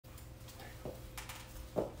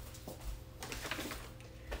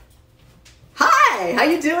Hi, how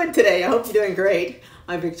you doing today? I hope you're doing great.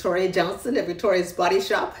 I'm Victoria Johnson at Victoria's Body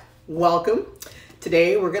Shop. Welcome.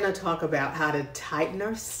 Today we're going to talk about how to tighten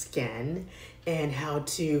our skin and how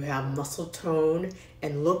to have muscle tone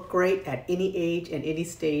and look great at any age and any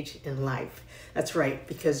stage in life. That's right,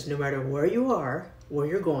 because no matter where you are, where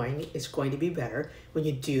you're going, it's going to be better when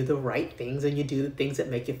you do the right things and you do the things that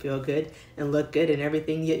make you feel good and look good, and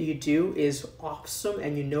everything that you do is awesome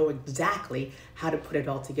and you know exactly how to put it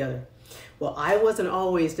all together. Well, I wasn't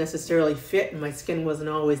always necessarily fit and my skin wasn't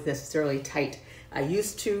always necessarily tight. I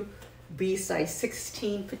used to be size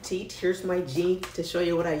 16 petite. Here's my jean to show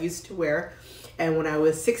you what I used to wear. And when I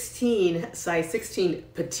was 16, size 16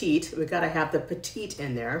 petite, we gotta have the petite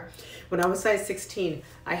in there. When I was size 16,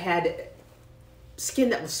 I had skin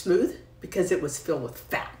that was smooth because it was filled with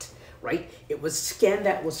fat, right? It was skin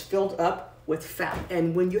that was filled up with fat.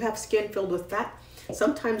 And when you have skin filled with fat,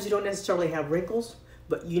 sometimes you don't necessarily have wrinkles,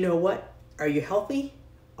 but you know what? Are you healthy?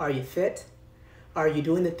 Are you fit? Are you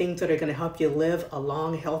doing the things that are gonna help you live a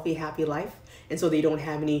long, healthy, happy life? And so that you don't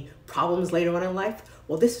have any problems later on in life?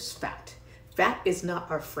 Well, this is fat. Fat is not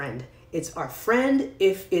our friend. It's our friend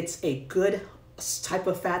if it's a good type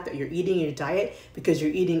of fat that you're eating in your diet because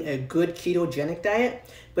you're eating a good ketogenic diet.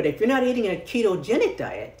 But if you're not eating a ketogenic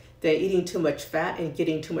diet, then eating too much fat and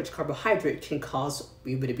getting too much carbohydrate can cause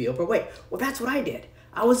you to be overweight. Well, that's what I did.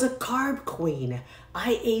 I was a carb queen.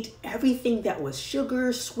 I ate everything that was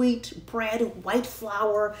sugar, sweet, bread, white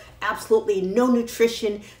flour, absolutely no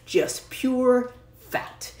nutrition, just pure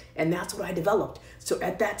fat. And that's what I developed. So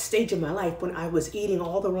at that stage of my life, when I was eating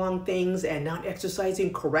all the wrong things and not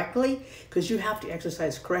exercising correctly, because you have to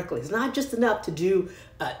exercise correctly. It's not just enough to do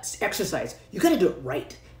exercise. You got to do it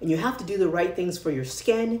right. And you have to do the right things for your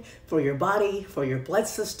skin, for your body, for your blood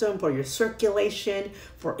system, for your circulation,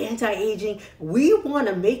 for anti-aging. We want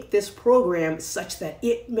to make this program such that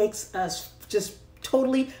it makes us just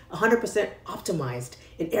totally 100% optimized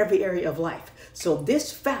in every area of life. So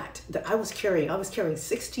this fat that I was carrying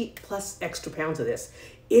 60 plus extra pounds of this,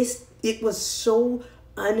 it was so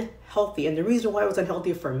unhealthy. And the reason why it was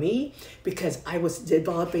unhealthy for me, because I was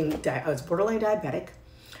borderline diabetic,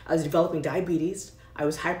 I was developing diabetes, I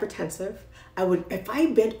was hypertensive. If I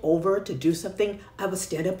bent over to do something, I would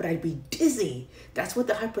stand up and I'd be dizzy. That's what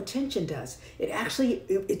the hypertension does. It actually,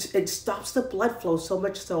 it stops the blood flow so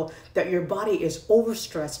much so that your body is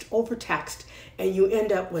overstressed, overtaxed, and you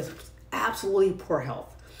end up with absolutely poor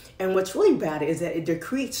health. And what's really bad is that it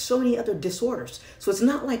creates so many other disorders. So it's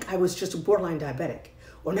not like I was just borderline diabetic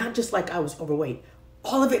or not just like I was overweight.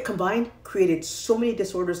 All of it combined created so many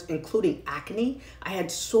disorders, including acne. I had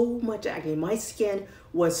so much acne. My skin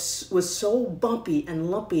was so bumpy and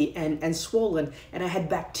lumpy and swollen, and I had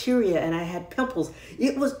bacteria and I had pimples.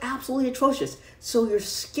 It was absolutely atrocious. So your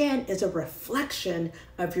skin is a reflection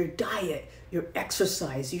of your diet, your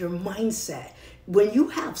exercise, your mindset. When you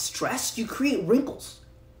have stress, you create wrinkles.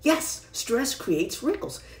 Yes, stress creates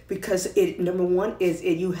wrinkles because number one is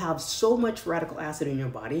you have so much radical acid in your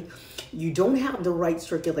body. You don't have the right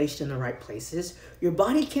circulation in the right places. Your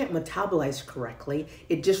body can't metabolize correctly.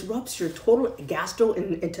 It disrupts your total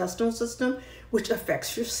gastrointestinal system, which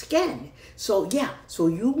affects your skin. So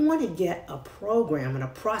you want to get a program and a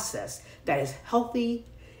process that is healthy.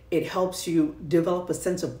 It helps you develop a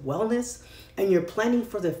sense of wellness, and you're planning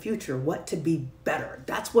for the future, what to be better.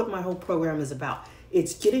 That's what my whole program is about.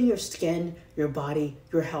 It's getting your skin, your body,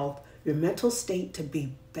 your health, your mental state to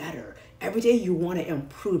be better. Every day you want to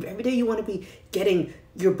improve. Every day you want to be getting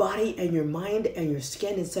your body and your mind and your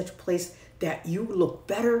skin in such a place that you look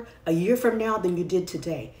better a year from now than you did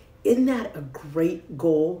today. Isn't that a great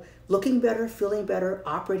goal? Looking better, feeling better,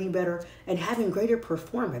 operating better, and having greater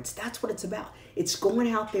performance. That's what it's about. It's going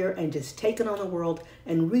out there and just taking on the world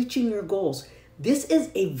and reaching your goals. This is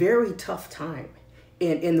a very tough time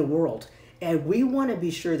in the world. And we want to be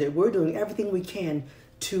sure that we're doing everything we can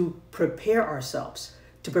to prepare ourselves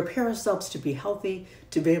to be healthy,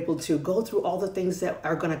 to be able to go through all the things that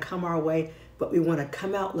are going to come our way, but we want to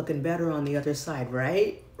come out looking better on the other side,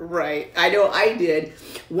 right? Right. I know I did.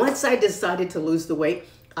 Once I decided to lose the weight,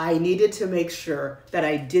 I needed to make sure that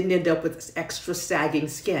I didn't end up with this extra sagging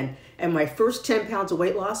skin. And my first 10 pounds of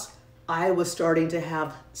weight loss, I was starting to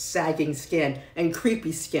have sagging skin and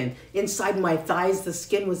creepy skin. Inside my thighs, the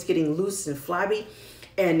skin was getting loose and flabby.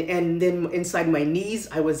 And then inside my knees,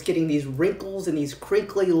 I was getting these wrinkles and these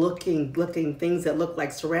crinkly looking things that look like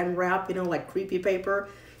saran wrap, like creepy paper.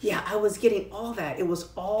 Yeah, I was getting all that. It was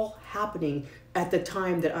all happening at the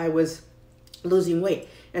time that I was losing weight.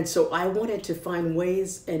 And so I wanted to find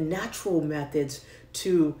ways and natural methods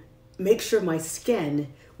to make sure my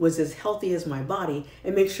skin was as healthy as my body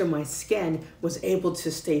and make sure my skin was able to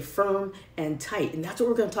stay firm and tight. And that's what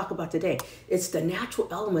we're going to talk about today. It's the natural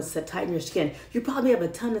elements that tighten your skin. You probably have a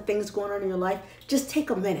ton of things going on in your life. Just take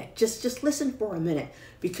a minute. Just listen for a minute,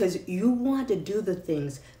 because you want to do the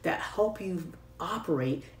things that help you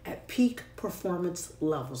operate at peak performance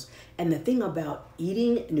levels. And the thing about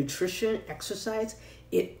eating, nutrition, exercise,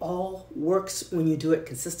 it all works when you do it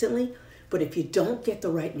consistently. But if you don't get the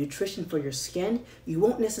right nutrition for your skin, you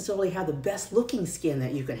won't necessarily have the best looking skin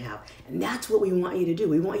that you can have. And that's what we want you to do.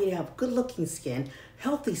 We want you to have good looking skin,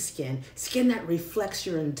 healthy skin, skin that reflects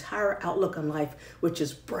your entire outlook on life, which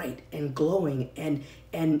is bright and glowing and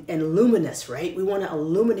luminous, right? We want to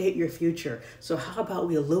illuminate your future. So how about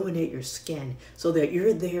we illuminate your skin so that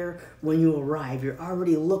you're there when you arrive. You're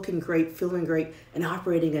already looking great, feeling great, and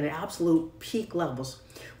operating at absolute peak levels.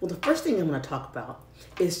 Well, the first thing I'm going to talk about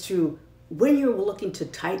is when you're looking to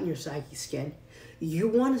tighten your saggy skin, you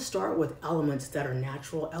want to start with elements that are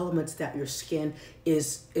natural, elements that your skin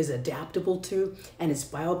is adaptable to and it's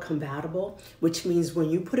biocompatible, which means when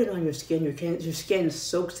you put it on your skin, your skin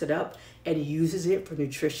soaks it up and uses it for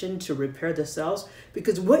nutrition to repair the cells.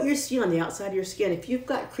 Because what you see on the outside of your skin, if you've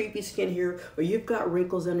got creepy skin here, or you've got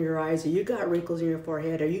wrinkles under your eyes, or you've got wrinkles in your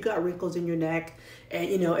forehead, or you got wrinkles in your neck, and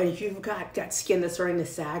and if you've got skin that's starting to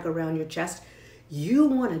sag around your chest, you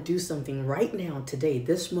want to do something right now, today,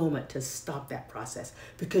 this moment, to stop that process,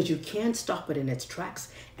 because you can stop it in its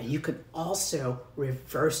tracks and you can also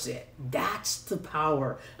reverse it. That's the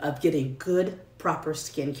power of getting good, proper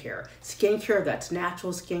skincare. Skincare that's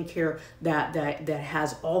natural, skincare that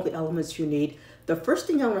has all the elements you need. The first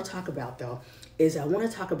thing I want to talk about, though, is I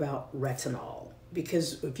want to talk about retinol,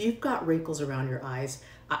 because if you've got wrinkles around your eyes,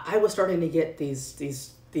 I was starting to get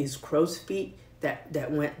these crow's feet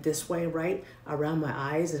that went this way, right, around my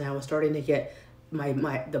eyes, and I was starting to get my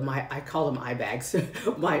I call them eye bags.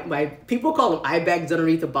 my people call them eye bags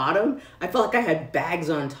underneath the bottom. I felt like I had bags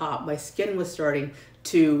on top. My skin was starting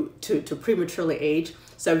to prematurely age,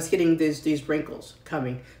 so I was getting these wrinkles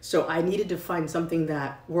coming. So I needed to find something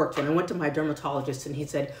that worked. And I went to my dermatologist, and he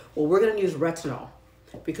said, well, we're going to use retinol,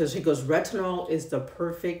 because he goes, retinol is the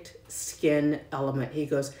perfect skin element. He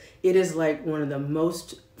goes, it is like one of the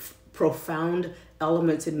most profound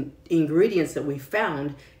elements and ingredients that we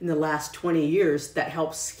found in the last 20 years that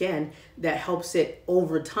helps skin, that helps it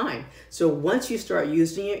over time. So once you start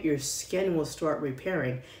using it, your skin will start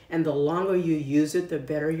repairing. And the longer you use it, the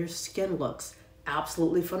better your skin looks.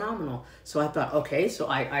 Absolutely phenomenal. So I thought, okay, so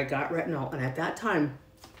I got retinol. And at that time,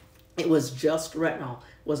 it was just retinol.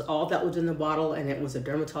 It was all that was in the bottle, and it was a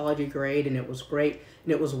dermatology grade, and it was great,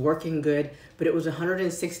 and it was working good, but it was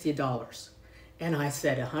 $160. And I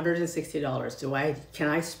said, $160, can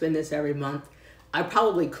I spend this every month? I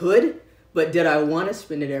probably could, but did I want to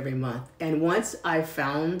spend it every month? And once I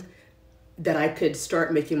found that I could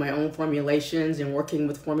start making my own formulations and working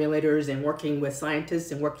with formulators and working with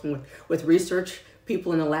scientists and working with research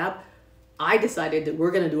people in the lab, I decided that we're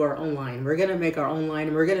going to do our own line. We're going to make our own line,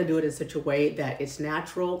 and we're going to do it in such a way that it's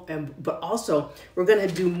natural, but also we're going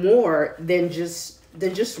to do more than just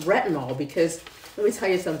retinol, because let me tell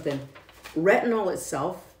you something. Retinol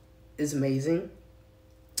itself is amazing,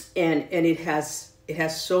 and it has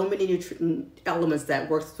so many elements that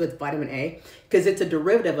works with vitamin A, because it's a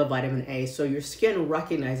derivative of vitamin A. So your skin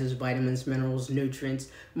recognizes vitamins, minerals, nutrients,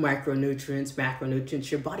 micronutrients, macronutrients.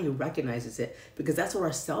 Your body recognizes it because that's what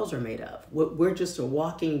our cells are made of. We're just a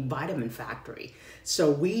walking vitamin factory. So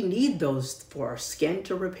we need those for our skin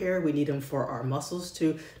to repair. We need them for our muscles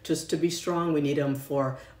to be strong. We need them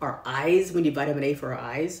for our eyes. We need vitamin A for our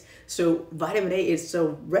eyes. So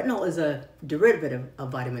retinol is a derivative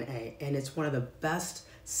of vitamin A, and it's one of the best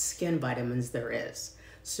skin vitamins there is.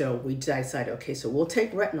 So we decided, okay, so we'll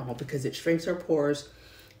take retinol because it shrinks our pores,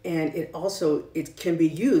 and it can be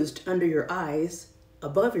used under your eyes,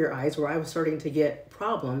 above your eyes, where I was starting to get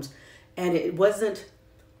problems. And it wasn't,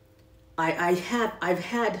 I've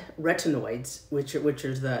had retinoids, which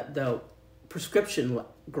is the prescription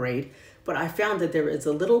grade, but I found that there is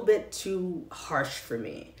a little bit too harsh for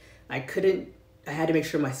me. I had to make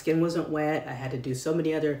sure my skin wasn't wet. I had to do so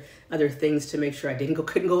many other things to make sure I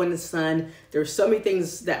couldn't go in the sun. There were so many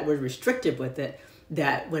things that were restrictive with it,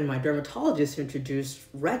 that when my dermatologist introduced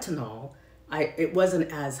retinol, it wasn't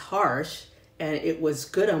as harsh, and it was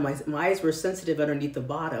good on my eyes were sensitive underneath the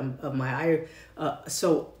bottom of my eye.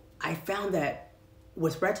 So I found that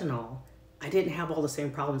with retinol, I didn't have all the same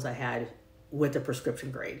problems I had with the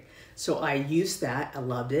prescription grade. So I used that. I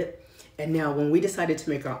loved it. And now when we decided to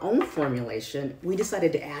make our own formulation, we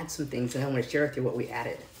decided to add some things, and I want to share with you what we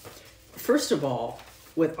added. First of all,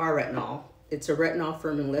 with our retinol, it's a retinol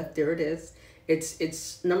firm and lift. There it is.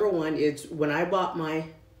 It's number one, it's when I bought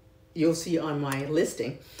you'll see on my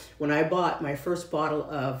listing, when I bought my first bottle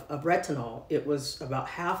of retinol, it was about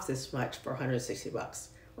half this much for 160 bucks,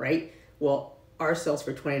 right? Well, ours sells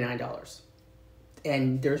for $29.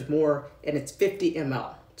 And there's more, and it's 50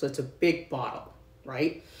 ml. So it's a big bottle,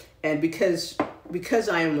 right? And because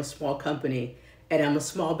I am a small company and I'm a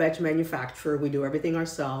small batch manufacturer, we do everything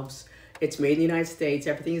ourselves. It's made in the United States.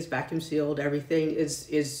 Everything is vacuum sealed. Everything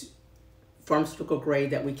is pharmaceutical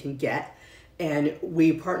grade that we can get. And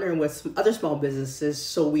we partner with some other small businesses,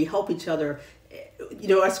 so we help each other. You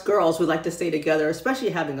know, us girls, we like to stay together,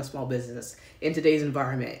 especially having a small business in today's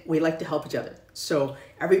environment. We like to help each other. So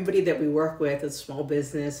everybody that we work with is small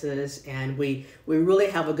businesses, and we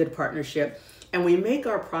really have a good partnership. And we make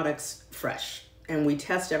our products fresh, and we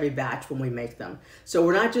test every batch when we make them. So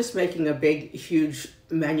we're not just making a big, huge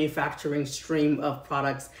manufacturing stream of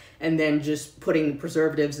products and then just putting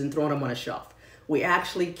preservatives and throwing them on a shelf. We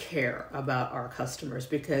actually care about our customers,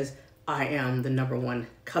 because I am the #1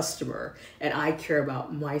 customer and I care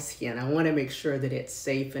about my skin. I want to make sure that it's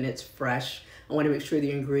safe and it's fresh. I want to make sure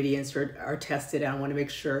the ingredients are tested. I want to make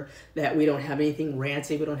sure that we don't have anything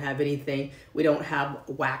rancid. We don't have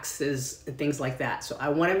waxes and things like that. So I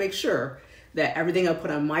want to make sure that everything I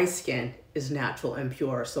put on my skin is natural and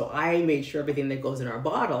pure. So I made sure everything that goes in our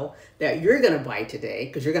bottle that you're going to buy today,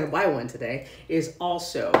 because you're going to buy one today, is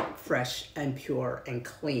also fresh and pure and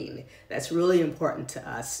clean. That's really important to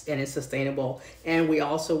us, and it's sustainable. And we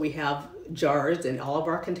have jars, and all of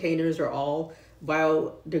our containers are all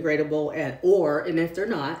biodegradable, and if they're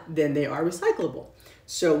not, then they are recyclable.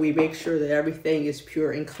 So we make sure that everything is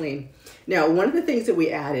pure and clean. Now, one of the things that we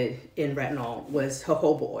added in retinol was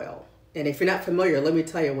jojoba oil. And if you're not familiar, let me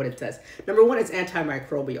tell you what it does. Number one, it's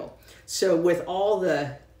antimicrobial. So with all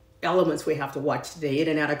the elements we have to watch today, in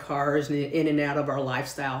and out of cars and in and out of our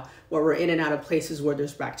lifestyle, where we're in and out of places where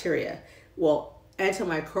there's bacteria, well,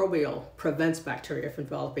 antimicrobial prevents bacteria from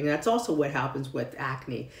developing. That's also what happens with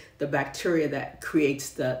acne. The bacteria that creates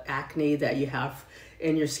the acne that you have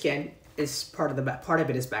in your skin is part of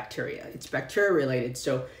it is bacteria. It's bacteria related.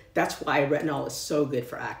 So that's why retinol is so good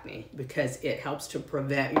for acne, because it helps to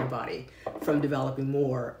prevent your body from developing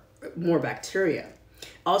more bacteria.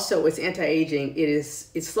 Also, it's anti-aging.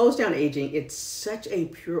 It slows down aging. It's such a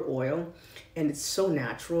pure oil, and it's so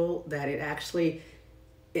natural that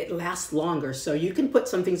it lasts longer. So you can put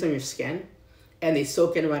some things on your skin and they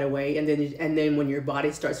soak in right away, and then when your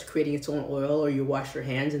body starts creating its own oil, or you wash your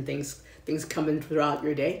hands and things come in throughout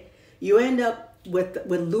your day, you end up with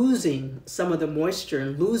losing some of the moisture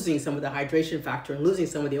and losing some of the hydration factor and losing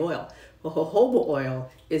some of the oil. Well, jojoba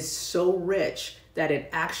oil is so rich that it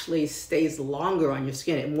actually stays longer on your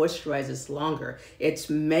skin. It moisturizes longer. It's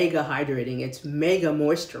mega hydrating. It's mega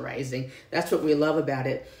moisturizing. That's what we love about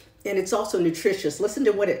it. And it's also nutritious. Listen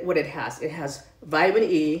to what it has. It has vitamin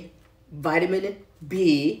E, vitamin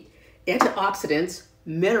B, antioxidants,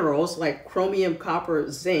 minerals like chromium, copper,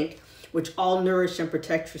 zinc, which all nourish and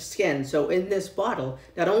protect your skin. So in this bottle,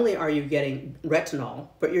 not only are you getting retinol,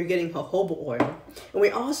 but you're getting jojoba oil. And we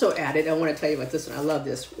also added, I want to tell you about this one, I love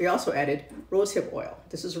this. We also added rosehip oil.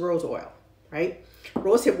 This is rose oil, right?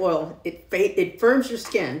 Rosehip oil, it firms your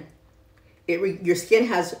skin. Your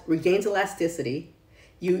skin regains elasticity.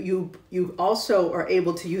 You also are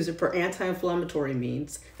able to use it for anti-inflammatory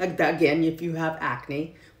means. Like that, again, if you have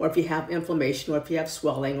acne, or if you have inflammation, or if you have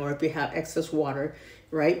swelling, or if you have excess water,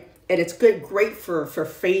 right? And it's great for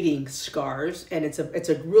fading scars, and it's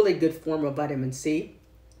a really good form of vitamin C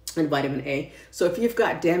and vitamin A. So if you've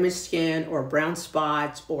got damaged skin or brown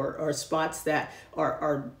spots or spots that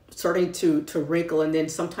are starting to wrinkle, and then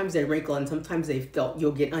sometimes they wrinkle and sometimes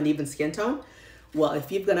you'll get uneven skin tone. Well, if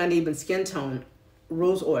you've got uneven skin tone,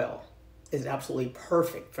 rose oil is absolutely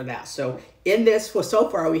perfect for that. So in this, so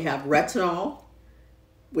far we have retinol,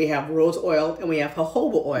 we have rose oil, and we have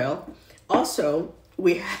jojoba oil. Also,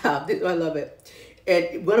 we have, I love it. And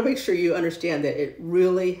you want to make sure you understand that it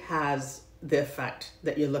really has the effect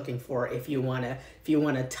that you're looking for. If you want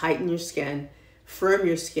to tighten your skin, firm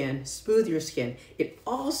your skin, smooth your skin. It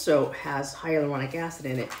also has hyaluronic acid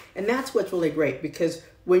in it. And that's what's really great, because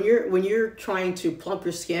when you're trying to plump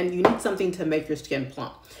your skin, you need something to make your skin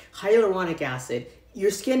plump. Hyaluronic acid,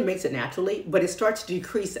 your skin makes it naturally, but it starts to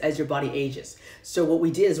decrease as your body ages. So what we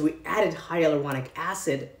did is we added hyaluronic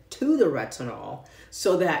acid to the retinol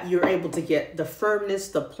so that you're able to get the firmness,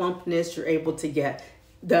 the plumpness, you're able to get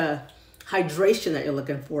the hydration that you're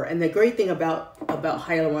looking for. And the great thing about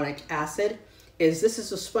hyaluronic acid is this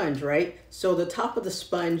is a sponge, right? So the top of the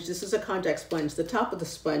sponge, this is a contact sponge, the top of the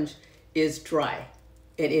sponge is dry,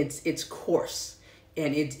 and it's coarse,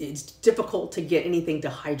 and it's difficult to get anything to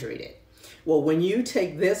hydrate it. Well, when you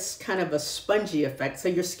take this kind of a spongy effect, so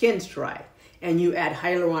your skin's dry, and you add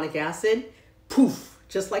hyaluronic acid, poof,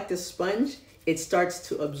 just like this sponge, it starts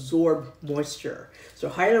to absorb moisture. So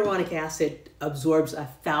hyaluronic acid absorbs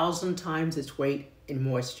 1,000 times its weight in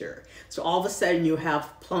moisture. So all of a sudden you have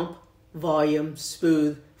plump, volume,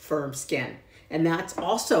 smooth, firm skin. And that's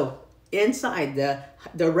also inside the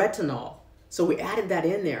retinol. So we added that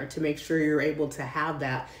in there to make sure you're able to have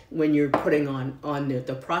that when you're putting on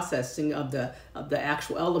the processing of the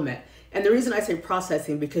actual element. And the reason I say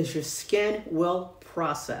processing, because your skin will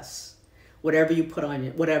process whatever you put on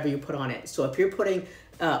it. So if you're putting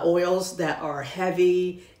oils that are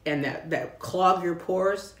heavy and that clog your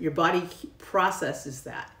pores, your body processes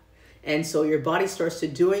that. And so your body starts to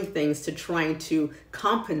doing things to trying to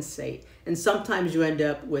compensate. And sometimes you end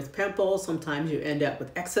up with pimples, sometimes you end up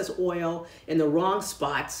with excess oil in the wrong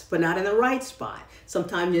spots, but not in the right spot.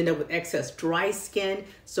 Sometimes you end up with excess dry skin.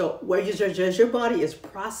 So as your body is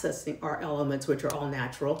processing our elements, which are all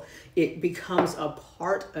natural, it becomes a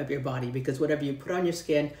part of your body, because whatever you put on your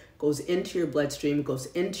skin goes into your bloodstream, goes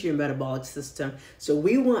into your metabolic system. So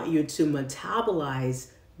we want you to metabolize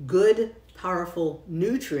good, powerful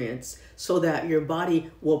nutrients so that your body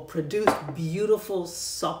will produce beautiful,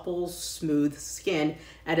 supple, smooth skin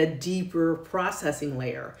at a deeper processing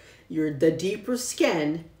layer. The deeper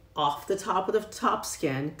skin off the top of the top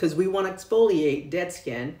skin, because we want to exfoliate dead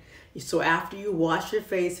skin. So after you wash your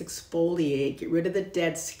face, exfoliate, get rid of the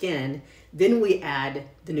dead skin, then we add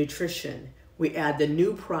the nutrition. We add the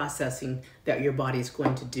new processing that your body is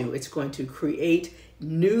going to do. It's going to create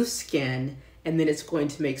new skin, and then it's going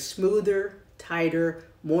to make smoother, tighter,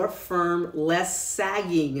 more firm, less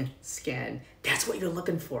sagging skin. That's what you're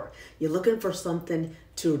looking for. You're looking for something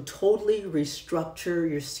to totally restructure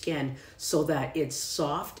your skin so that it's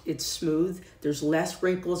soft, it's smooth, there's less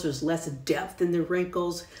wrinkles, there's less depth in the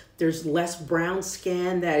wrinkles, there's less brown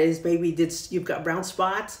skin that is maybe you've got brown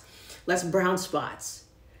spots, less brown spots,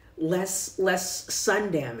 less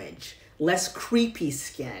sun damage, less creepy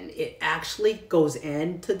skin. It actually goes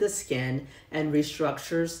into the skin and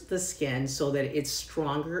restructures the skin so that it's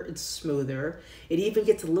stronger, it's smoother. It even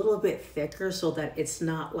gets a little bit thicker so that it's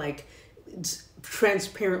not like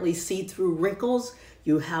transparently see-through wrinkles.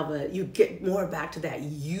 You get more back to that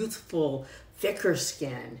youthful, thicker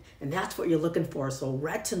skin, and that's what you're looking for. So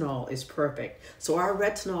retinol is perfect. So our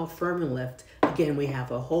retinol firm and lift, again, we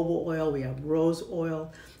have a jojoba oil, we have rose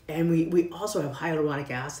oil, and we also have hyaluronic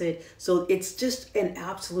acid. So it's just an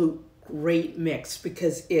absolute great mix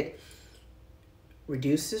because it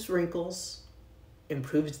reduces wrinkles,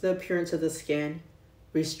 improves the appearance of the skin,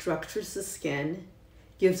 restructures the skin,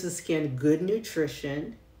 gives the skin good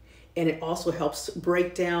nutrition, and it also helps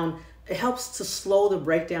break down. It helps to slow the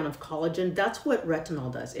breakdown of collagen. That's what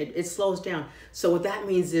retinol does. It slows down. So what that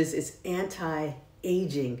means is it's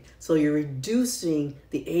anti-aging. So you're reducing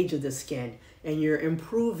the age of the skin and you're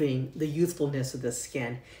improving the youthfulness of the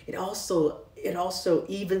skin. It also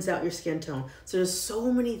evens out your skin tone. So there's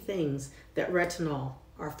so many things that retinol,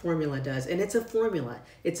 our formula, does. And it's a formula.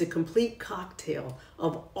 It's a complete cocktail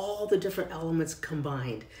of all the different elements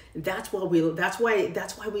combined. And that's why we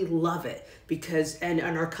love it, because and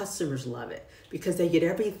our customers love it, because they get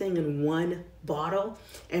everything in one bottle.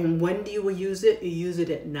 And when do you use it? You use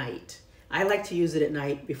it at night. I like to use it at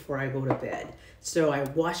night before I go to bed. So I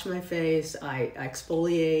wash my face, I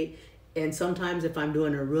exfoliate, and sometimes if I'm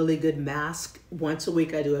doing a really good mask, once a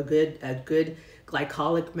week I do a good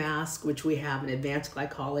glycolic mask, which we have an advanced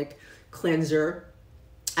glycolic cleanser.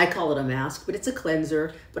 I call it a mask, but it's a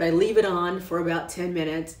cleanser, but I leave it on for about 10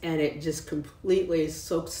 minutes and it just completely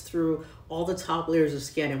soaks through all the top layers of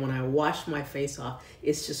skin. And when I wash my face off,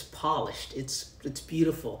 it's just polished. It's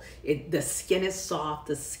beautiful. The skin is soft,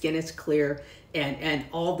 the skin is clear, and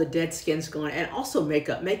all the dead skin's gone. And also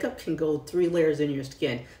makeup. Makeup can go 3 layers in your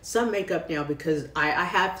skin. Some makeup now, because I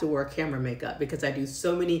have to wear camera makeup because I do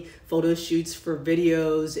so many photo shoots for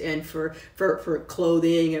videos and for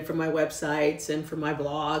clothing and for my websites and for my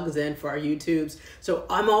blogs and for our YouTubes. So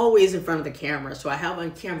I'm always in front of the camera. So I have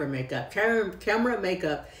on camera makeup. Camera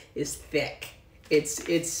makeup is thick. And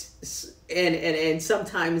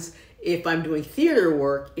sometimes if I'm doing theater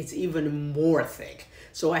work, it's even more thick.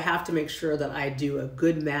 So I have to make sure that I do a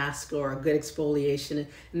good mask or a good exfoliation.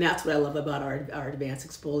 And that's what I love about our advanced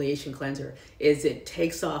exfoliation cleanser, is it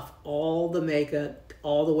takes off all the makeup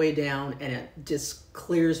all the way down and it just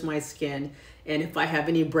clears my skin And if I have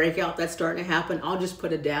any breakout that's starting to happen, I'll just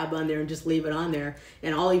put a dab on there and just leave it on there.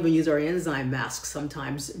 And I'll even use our enzyme mask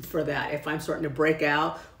sometimes for that. If I'm starting to break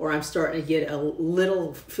out or I'm starting to get a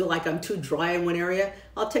little, feel like I'm too dry in one area,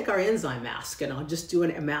 I'll take our enzyme mask and I'll just do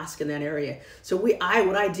a mask in that area. So what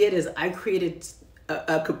I did is I created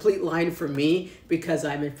a complete line for me because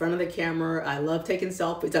I'm in front of the camera. I love taking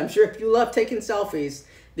selfies. I'm sure if you love taking selfies,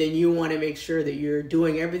 then you want to make sure that you're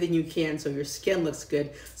doing everything you can so your skin looks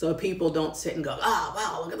good, so people don't sit and go, oh,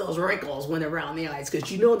 wow, look at those wrinkles when they're around the eyes, because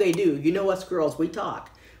you know they do. You know us girls, we talk.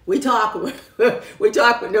 We talk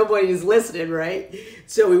when nobody's listening, right?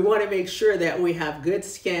 So we want to make sure that we have good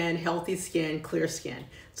skin, healthy skin, clear skin.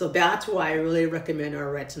 So that's why I really recommend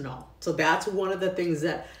our retinol. So that's one of the things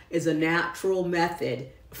that is a natural method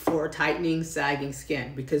for tightening, sagging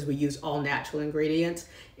skin, because we use all natural ingredients,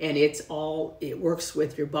 and it works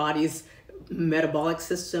with your body's metabolic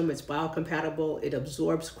system. It's biocompatible, it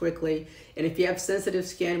absorbs quickly. And if you have sensitive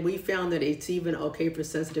skin, we found that it's even okay for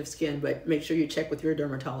sensitive skin, but make sure you check with your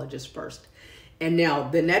dermatologist first. And now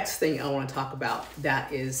the next thing I want to talk about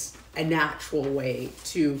that is a natural way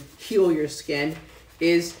to heal your skin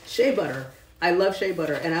is shea butter. I love shea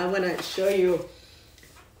butter, and I want to show you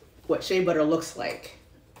what shea butter looks like.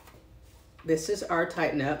 This is our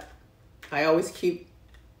Tighten Up. I always keep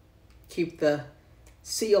the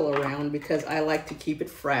seal around because I like to keep it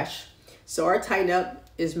fresh. So our Tighten Up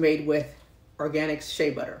is made with organic shea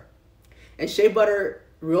butter. And shea butter,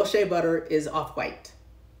 real shea butter, is off-white.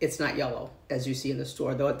 It's not yellow, as you see in the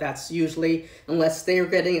store, though that's usually, unless they're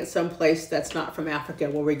getting it someplace that's not from Africa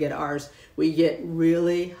where we get ours, we get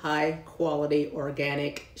really high quality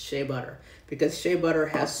organic shea butter, because shea butter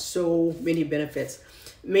has so many benefits.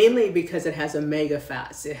 Mainly because it has omega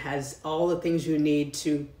fats. It has all the things you need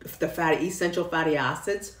to, the essential fatty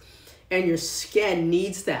acids, and your skin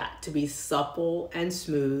needs that to be supple and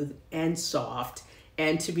smooth and soft,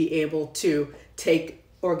 and to be able to take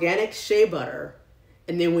organic shea butter,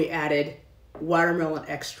 and then we added watermelon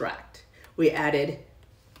extract. We added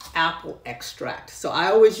apple extract. So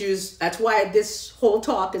I always use, that's why this whole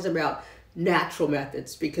talk is about natural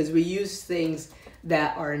methods, because we use things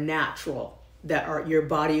that are natural, that your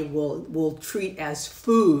body will treat as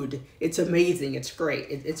food. It's amazing. It's great.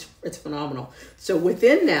 It's phenomenal. So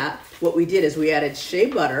within that, what we did is we added shea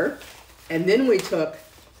butter, and then we took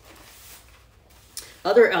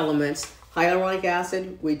other elements, hyaluronic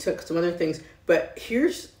acid. We took some other things. But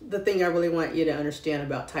here's the thing I really want you to understand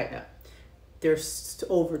about Tighten Up. There's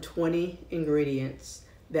over 20 ingredients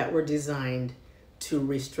that were designed to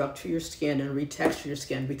restructure your skin and retexture your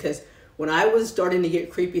skin, because when I was starting to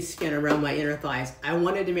get creepy skin around my inner thighs, I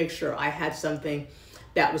wanted to make sure I had something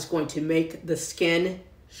that was going to make the skin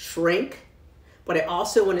shrink, but I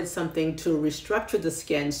also wanted something to restructure the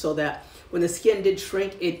skin so that when the skin did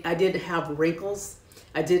shrink, I didn't have wrinkles,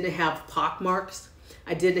 I didn't have pock marks,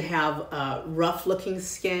 I didn't have rough looking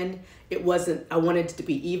skin. It wasn't, I wanted it to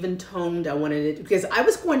be even toned. I wanted it, because I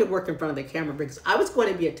was going to work in front of the camera, because I was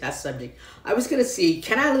going to be a test subject. I was going to see,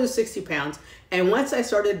 can I lose 60 pounds? And once I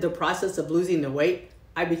started the process of losing the weight,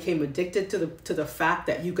 I became addicted to the fact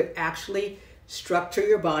that you could actually structure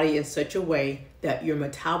your body in such a way that your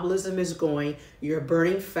metabolism is going, you're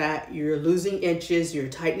burning fat, you're losing inches, you're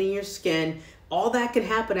tightening your skin. All that can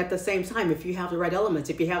happen at the same time if you have the right elements,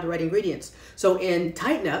 if you have the right ingredients. So in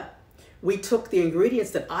Tighten Up, we took the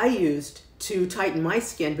ingredients that I used to tighten my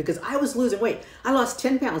skin, because I was losing weight. I lost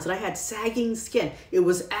 10 pounds and I had sagging skin. It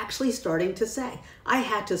was actually starting to sag. I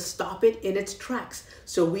had to stop it in its tracks.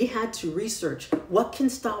 So we had to research what can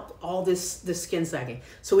stop all this skin sagging.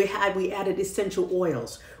 So we added essential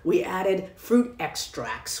oils. We added fruit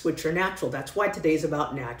extracts, which are natural. That's why today's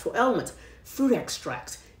about natural elements. Fruit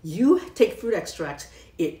extracts. You take fruit extracts,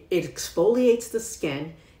 it exfoliates the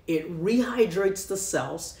skin, it rehydrates the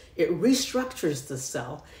cells, it restructures the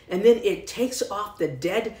cell, and then it takes off the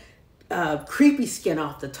dead, creepy skin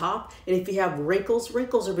off the top. And if you have wrinkles,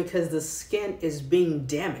 wrinkles are because the skin is being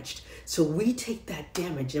damaged. So we take that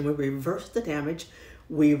damage and we reverse the damage,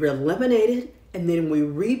 we eliminate it, and then we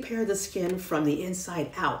repair the skin from the inside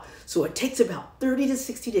out. So it takes about 30 to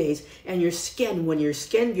 60 days, and your skin, when the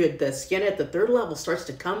skin at the third level starts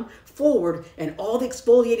to come forward and all the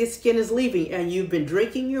exfoliated skin is leaving, and you've been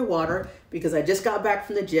drinking your water, because I just got back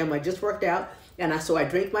from the gym, I just worked out, and so I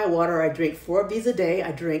drink my water. I drink 4 of these a day.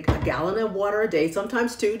 I drink a gallon of water a day,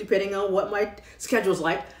 sometimes 2, depending on what my schedule's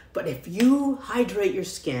like. But if you hydrate your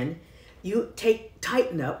skin, you take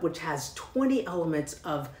Tighten Up, which has 20 elements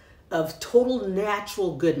of total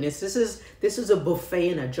natural goodness. This is a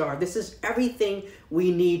buffet in a jar. This is everything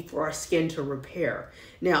we need for our skin to repair.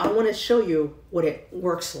 Now I want to show you what it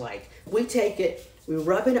works like. We take it, We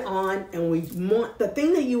rub it on, and the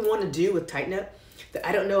thing that you want to do with Tighten Up, that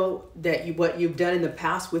I don't know that what you've done in the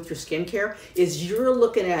past with your skincare, is we're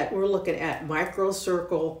looking at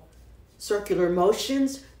circular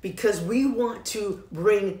motions, because we want to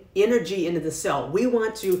bring energy into the cell. We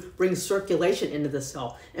want to bring circulation into the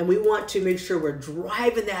cell, and we want to make sure we're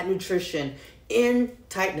driving that nutrition in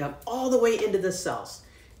Tighten Up all the way into the cells.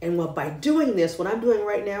 And by doing this, what I'm doing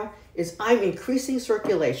right now is I'm increasing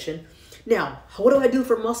circulation. Now, what do I do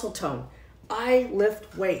for muscle tone? I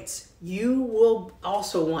lift weights. You will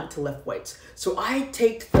also want to lift weights. So I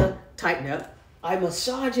take the Tighten Up, I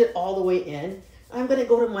massage it all the way in. I'm going to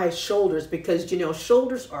go to my shoulders, because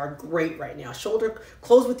shoulders are great right now.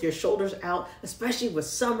 Close with your shoulders out, especially with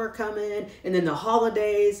summer coming and then the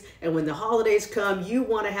holidays. And when the holidays come, you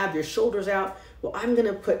want to have your shoulders out. Well, I'm going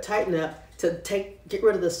to put Tighten Up to get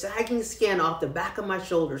rid of the sagging skin off the back of my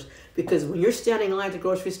shoulders, because when you're standing in line at the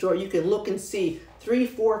grocery store, you can look and see 3,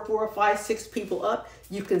 4, 5, 6 people up.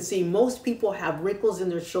 You can see most people have wrinkles in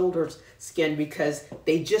their shoulders skin, because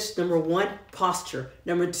they just, number one, posture.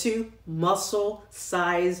 Number two, muscle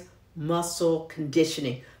size, muscle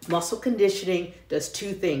conditioning. Muscle conditioning does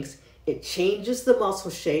 2 things. It changes the muscle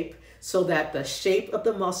shape so that the shape of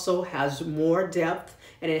the muscle has more depth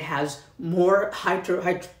and it has more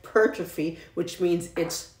hypertrophy, which means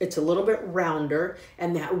it's a little bit rounder,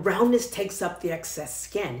 and that roundness takes up the excess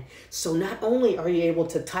skin. So not only are you able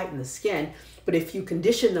to tighten the skin, but if you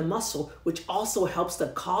condition the muscle, which also helps the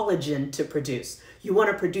collagen to produce. You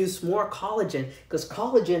want to produce more collagen, because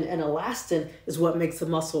collagen and elastin is what makes the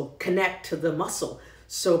muscle connect to the muscle.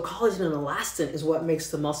 So collagen and elastin is what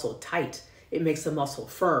makes the muscle tight. It makes the muscle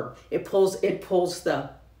firm. It pulls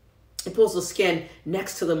the skin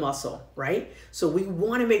next to the muscle, right? So we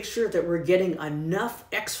want to make sure that we're getting enough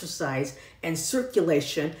exercise and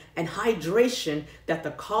circulation and hydration that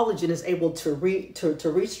the collagen is able to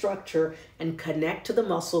restructure and connect to the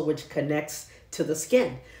muscle, which connects to the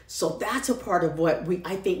skin. So that's a part of what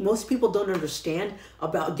I think most people don't understand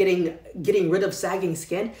about getting rid of sagging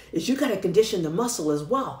skin, is you got to condition the muscle as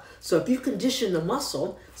well. So if you condition the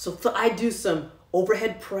muscle, so I do some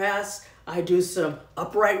overhead press, I do some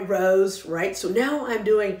upright rows, right? So now I'm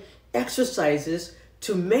doing exercises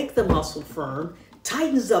to make the muscle firm,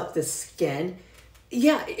 tightens up the skin.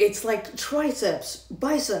 Yeah, it's like triceps,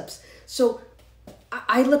 biceps. So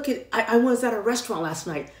I was at a restaurant last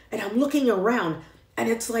night, and I'm looking around, and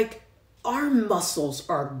it's like arm muscles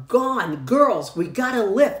are gone. Girls, we gotta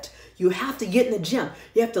lift. You have to get in the gym.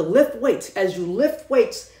 You have to lift weights. As you lift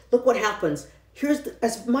weights, look what happens.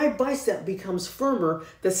 As my bicep becomes firmer,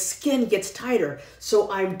 the skin gets tighter. So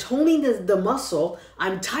I'm toning the muscle,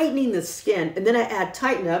 I'm tightening the skin, and then I add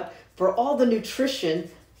Tighten Up for all the nutrition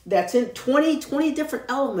that's in 20 different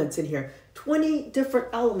elements in here. 20 different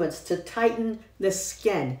elements to tighten the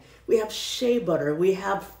skin. We have shea butter, we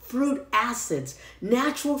have fruit acids,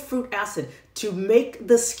 natural fruit acid to make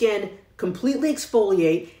the skin completely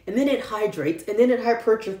exfoliate, and then it hydrates, and then it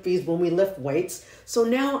hypertrophies when we lift weights. So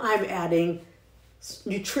now I'm adding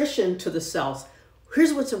nutrition to the cells.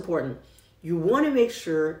 Here's what's important. You want to make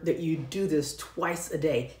sure that you do this twice a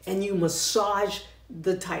day, and you massage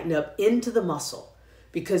the Tighten Up into the muscle,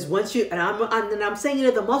 because once you, and I'm saying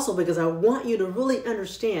into the muscle because I want you to really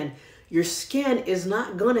understand your skin is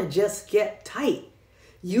not going to just get tight.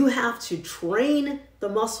 You have to train the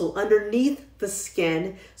muscle underneath the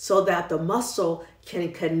skin so that the muscle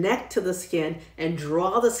can connect to the skin and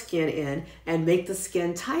draw the skin in and make the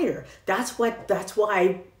skin tighter. That's why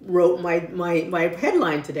I wrote my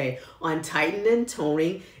headline today on tightening and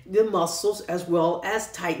toning the muscles as well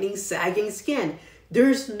as tightening sagging skin.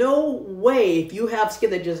 There's no way, if you have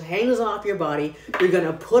skin that just hangs off your body, you're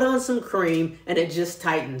gonna put on some cream and it just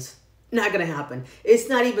tightens. Not gonna happen. It's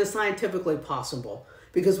not even scientifically possible,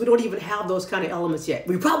 because we don't even have those kind of elements yet.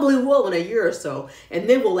 We probably will in a year or so, and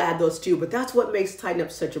then we'll add those too. But that's what makes Tighten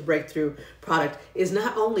Up such a breakthrough product, is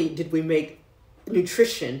not only did we make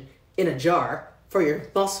nutrition in a jar for your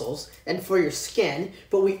muscles and for your skin,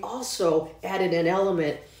 but we also added an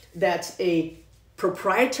element that's a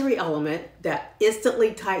proprietary element that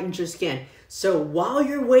instantly tightens your skin. So while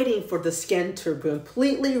you're waiting for the skin to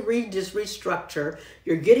completely restructure,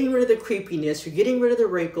 you're getting rid of the creepiness, you're getting rid of the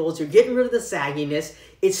wrinkles, you're getting rid of the sagginess,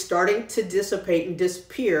 it's starting to dissipate and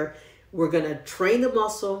disappear. We're gonna train the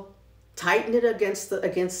muscle, tighten it against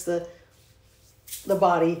the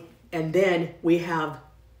body, and then we have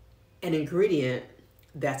an ingredient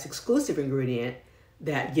that's exclusive ingredient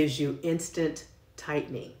that gives you instant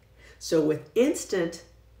tightening. So with instant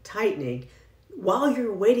tightening, while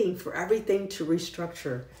you're waiting for everything to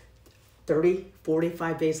restructure, 30,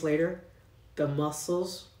 45 days later, The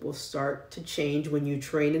muscles will start to change when you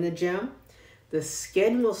train in the gym. The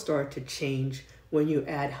skin will start to change when you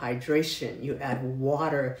add hydration. You add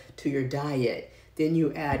water to your diet. Then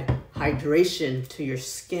you add hydration to your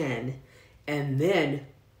skin. And then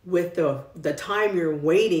with the time you're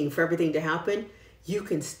waiting for everything to happen, you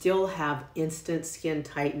can still have instant skin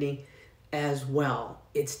tightening as well.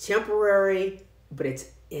 It's temporary, but it's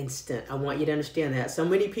instant. I want you to understand that. So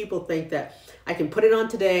many people think that I can put it on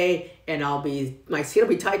today and my skin will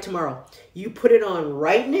be tight tomorrow. You put it on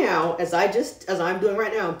right now, as I'm doing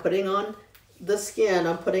right now. I'm putting on the skin.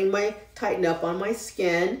 I'm putting my Tighten Up on my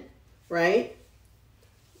skin, right?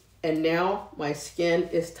 And now my skin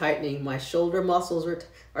is tightening. My shoulder muscles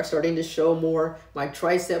are starting to show more. My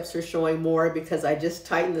triceps are showing more because I just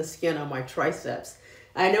tightened the skin on my triceps.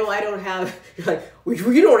 I know I don't have,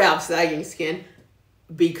 you don't have sagging skin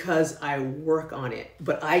because I work on it.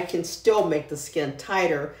 But I can still make the skin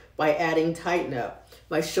tighter by adding Tighten Up.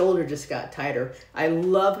 My shoulder just got tighter. I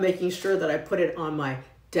love making sure that I put it on my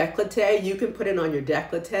décolleté. You can put it on your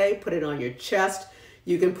décolleté, put it on your chest.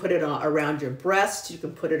 You can put it around your breast. You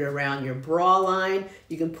can put it around your bra line.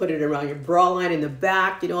 You can put it around your bra line in the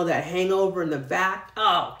back. You know, that hangover in the back.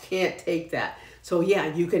 Oh, can't take that. So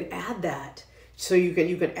yeah, you can add that. So you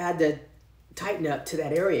can add the Tighten Up to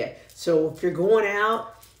that area. So if you're going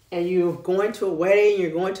out and you're going to a wedding, you're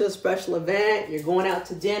going to a special event, you're going out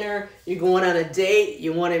to dinner, you're going on a date,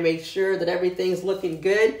 you want to make sure that everything's looking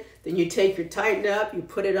good, then you take your Tighten Up, you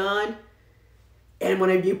put it on. And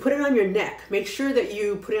when you put it on your neck, make sure that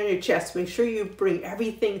you put it on your chest. Make sure you bring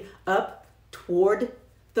everything up toward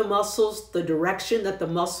the muscles, the direction that the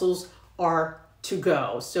muscles are to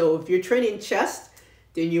go. So if you're training chest,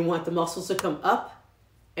 then you want the muscles to come up,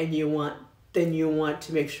 and then you want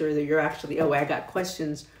to make sure that you're actually, oh, I got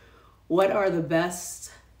questions. What are the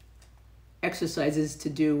best exercises to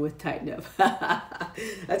do with Tighten Up?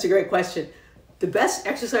 That's a great question. The best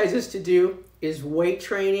exercises to do is weight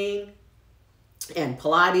training, and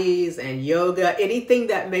Pilates and yoga, anything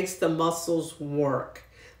that makes the muscles work.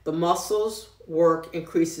 The muscles work,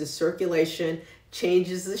 increases circulation,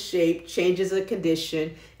 changes the shape, changes the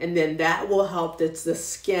condition, and then that will help the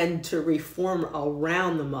skin to reform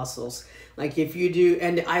around the muscles. Like if you do,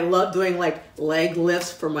 and I love doing like leg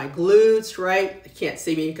lifts for my glutes, right? You can't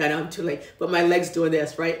see me, I'm too late, but my legs doing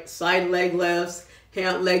this, right? Side leg lifts,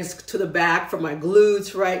 legs to the back for my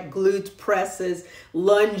glutes, right? Glute presses,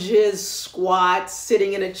 lunges, squats,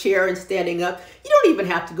 sitting in a chair and standing up. You don't even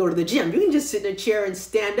have to go to the gym. You can just sit in a chair and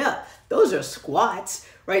stand up. Those are squats,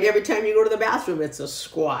 right? Every time you go to the bathroom, it's a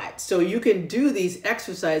squat. So you can do these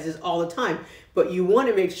exercises all the time, but you want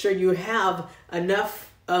to make sure you have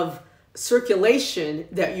enough of circulation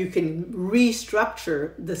that you can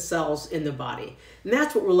restructure the cells in the body. And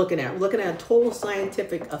that's what we're looking at. We're looking at a total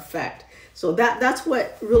scientific effect. So that's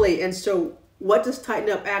what really, and so what does Tighten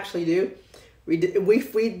Up actually do? We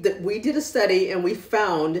did a study and we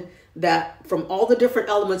found that from all the different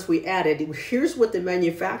elements we added, here's what the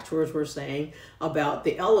manufacturers were saying about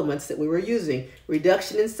the elements that we were using.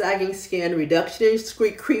 Reduction in sagging skin, reduction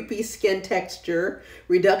in creepy skin texture,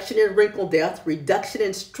 reduction in wrinkle depth, reduction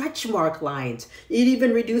in stretch mark lines. It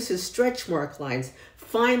even reduces stretch mark lines,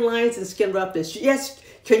 fine lines and skin roughness. Yes.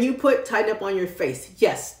 Can you put Tighten Up on your face?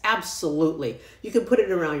 Yes, absolutely. You can put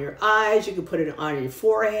it around your eyes. You can put it on your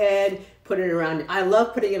forehead. Put it around. I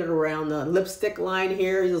love putting it around the lipstick line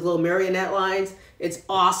here. Those little marionette lines. It's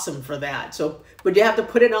awesome for that. So, but you have to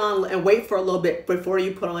put it on and wait for a little bit before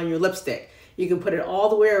you put on your lipstick. You can put it all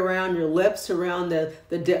the way around your lips, around you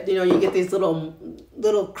get these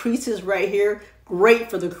little creases right here.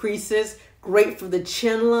 Great for the creases. Great for the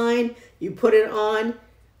chin line. You put it on.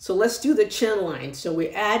 So let's do the chin line. So we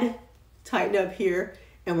add Tighten Up here,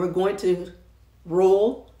 and we're going to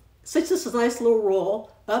roll, such a nice little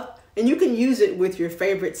roll up, and you can use it with your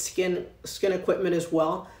favorite skin equipment as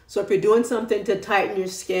well. So if you're doing something to tighten your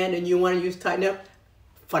skin and you want to use Tighten Up,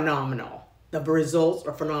 phenomenal. The results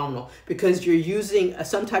are phenomenal because you're using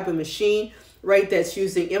some type of machine, right? That's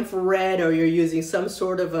using infrared, or you're using some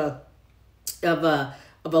sort of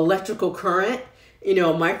electrical current,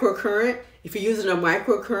 microcurrent. If you're using a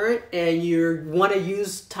microcurrent and you want to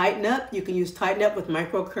use Tighten Up, you can use Tighten Up with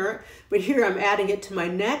microcurrent. But here I'm adding it to my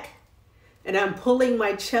neck, and I'm pulling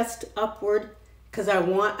my chest upward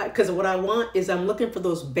because what I want is I'm looking for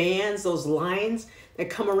those bands, those lines that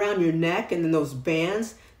come around your neck, and then those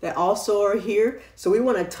bands that also are here. So we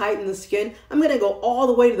want to tighten the skin. I'm going to go all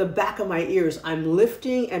the way to the back of my ears. I'm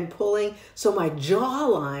lifting and pulling. So my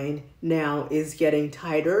jawline now is getting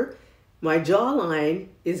tighter. My jawline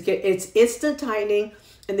it's instant tightening,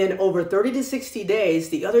 and then over 30 to 60 days,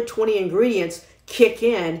 the other 20 ingredients kick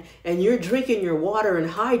in, and you're drinking your water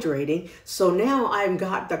and hydrating. So now I've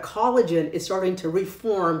got the collagen is starting to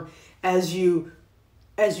reform as you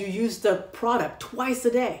use the product twice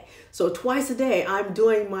a day. So twice a day, I'm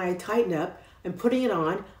doing my Tighten Up, I'm putting it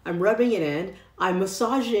on, I'm rubbing it in, I'm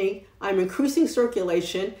massaging, I'm increasing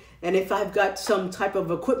circulation, and if I've got some type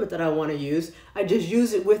of equipment that I want to use, I just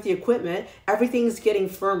use it with the equipment. Everything's getting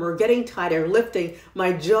firmer, getting tighter, lifting.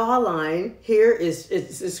 My jawline here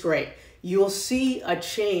is great. You'll see a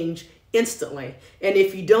change instantly. And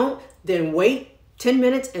if you don't, then wait 10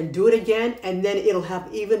 minutes and do it again, and then it'll have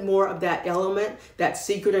even more of that element, that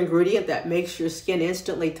secret ingredient that makes your skin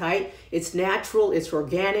instantly tight. It's natural, it's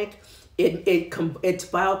organic, it's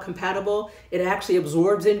biocompatible. It actually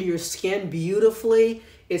absorbs into your skin beautifully.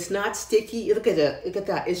 It's not sticky. Look at that. Look at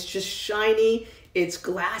that. It's just shiny. It's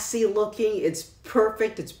glassy looking. It's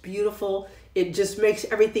perfect. It's beautiful. It just makes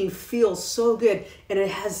everything feel so good. And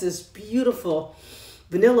it has this beautiful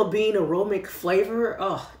vanilla bean aromatic flavor.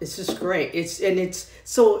 Oh, it's just great. It's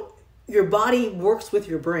so your body works with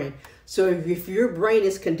your brain. So if your brain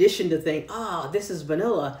is conditioned to think, this is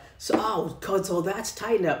vanilla. So, so that's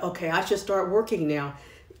Tighten Up. Okay, I should start working now.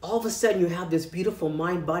 All of a sudden you have this beautiful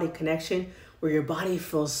mind-body connection where your body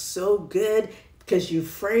feels so good because you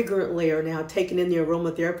fragrantly are now taking in the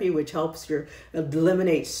aromatherapy, which helps you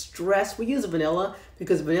eliminate stress. We use vanilla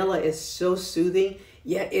because vanilla is so soothing,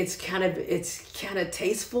 yet it's kind of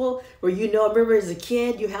tasteful. Where remember as a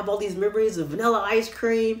kid, you have all these memories of vanilla ice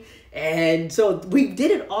cream. And so we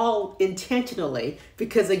did it all intentionally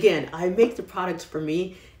because, again, I make the products for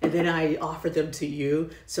me and then I offer them to you.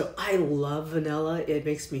 So I love vanilla. It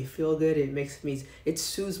makes me feel good. It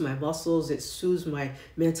soothes my muscles. It soothes my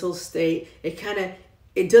mental state.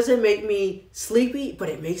 It doesn't make me sleepy, but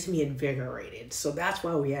it makes me invigorated. So that's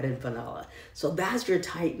why we added vanilla. So that's your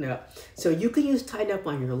Tighten Up. So you can use Tighten Up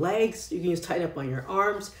on your legs. You can use Tighten Up on your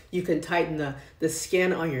arms. You can tighten the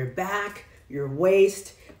skin on your back, your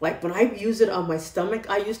waist. Like when I use it on my stomach,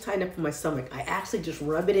 I use Tighten Up on my stomach. I actually just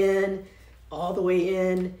rub it in, all the way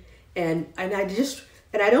in, and I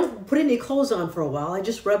don't put any clothes on for a while. I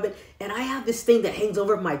just rub it, and I have this thing that hangs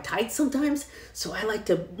over my tights sometimes, so I like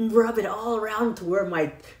to rub it all around to where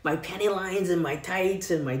my panty lines and my tights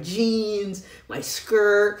and my jeans, my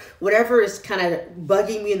skirt, whatever is kind of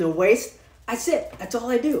bugging me in the waist. That's all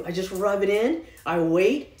I do. I just rub it in, I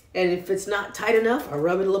wait, and if it's not tight enough, I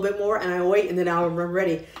rub it a little bit more and I wait, and then I'm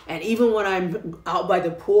ready. And even when I'm out by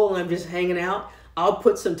the pool and I'm just hanging out, I'll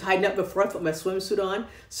put some Tighten Up before I put my swimsuit on.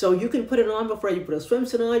 So you can put it on before you put a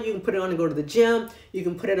swimsuit on. You can put it on and go to the gym. You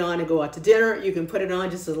can put it on and go out to dinner. You can put it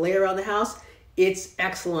on just to lay around the house. It's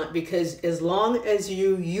excellent because as long as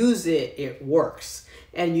you use it, it works.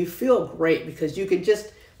 And you feel great because you can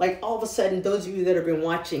just, like all of a sudden, those of you that have been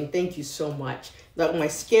watching, thank you so much. Like my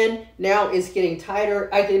skin now is getting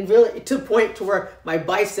tighter. I can really, to the point to where my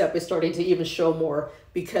bicep is starting to even show more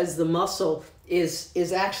because the muscle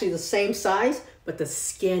is actually the same size, but the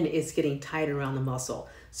skin is getting tighter around the muscle.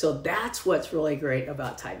 So that's what's really great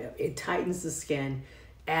about Tighten Up. It tightens the skin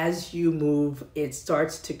as you move. It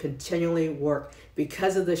starts to continually work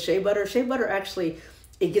because of the shea butter. Shea butter actually,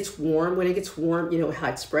 it gets warm. When it gets warm, you know how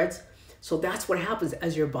it spreads. So that's what happens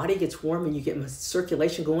as your body gets warm and you get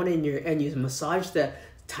circulation going and you massage the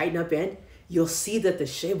Tighten Up end, you'll see that the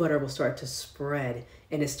shea butter will start to spread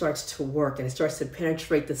and it starts to work and it starts to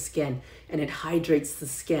penetrate the skin and it hydrates the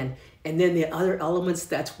skin. And then the other elements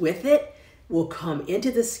that's with it will come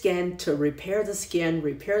into the skin to repair the skin,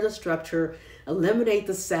 repair the structure, eliminate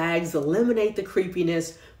the sags, eliminate the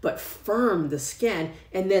creepiness, but firm the skin.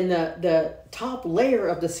 And then the top layer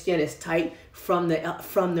of the skin is tight from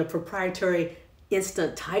the proprietary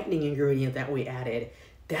instant tightening ingredient that we added.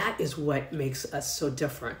 That is what makes us so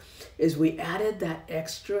different, is we added that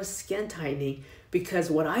extra skin tightening because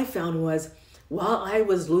what I found was while I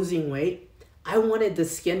was losing weight, I wanted the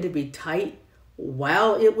skin to be tight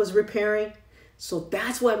while it was repairing. So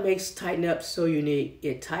that's what makes Tighten Up so unique.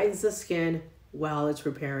 It tightens the skin while it's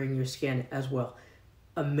repairing your skin as well.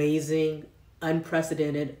 Amazing,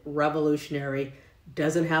 unprecedented, revolutionary,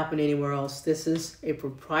 doesn't happen anywhere else. This is a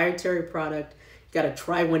proprietary product. You got to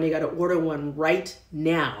try one. You got to order one right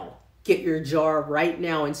now. Get your jar right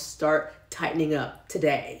now and start tightening up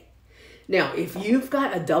today. Now, if you've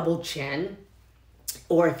got a double chin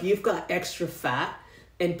or if you've got extra fat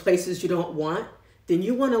in places you don't want, then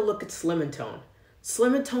you want to look at Slim and Tone.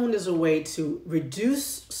 Slim and Tone is a way to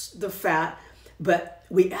reduce the fat, but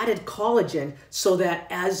we added collagen so that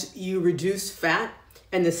as you reduce fat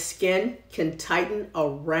and the skin can tighten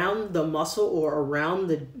around the muscle or around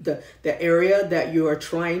the area that you are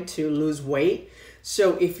trying to lose weight.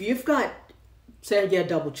 So if you've got, say you get a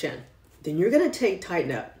double chin, Then you're going to take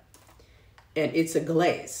Tighten Up, and it's a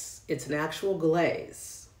glaze. It's an actual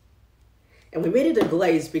glaze. And we made it a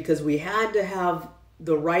glaze because we had to have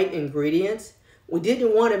the right ingredients. We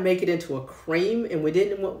didn't want to make it into a cream, and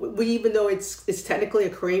even though it's technically a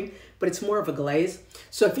cream, but it's more of a glaze.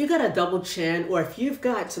 So if you got a double chin, or if you've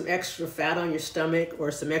got some extra fat on your stomach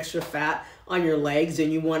or some extra fat on your legs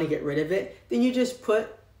and you want to get rid of it, then you just put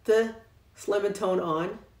the Slim and Tone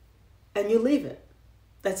on and you leave it.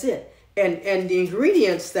 That's it. And the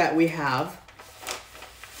ingredients that we have,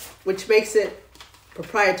 which makes it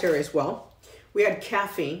proprietary as well, we had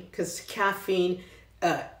caffeine, because caffeine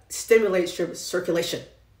stimulates your circulation.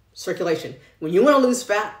 When you want to lose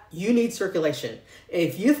fat, you need circulation.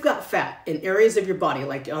 If you've got fat in areas of your body,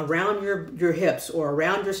 like around your hips or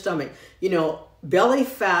around your stomach, belly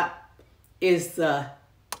fat is the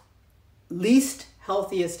least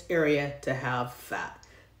healthiest area to have fat.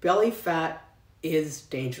 Belly fat is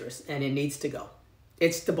dangerous and it needs to go.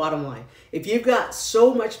 It's the bottom line. If you've got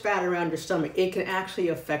so much fat around your stomach, it can actually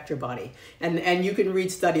affect your body. And you can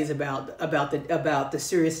read studies about the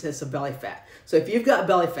seriousness of belly fat. So if you've got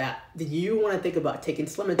belly fat, then you want to think about taking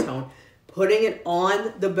Slim and Tone, putting it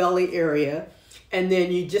on the belly area, and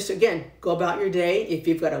then you just, again, go about your day. If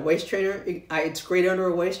you've got a waist trainer, it's great under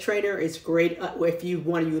a waist trainer. It's great if you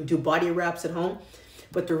want to do body wraps at home.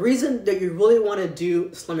 But the reason that you really want to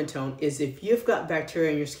do Slim and Tone is if you've got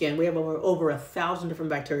bacteria in your skin, we have over 1,000 different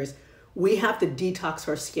bacteria. We have to detox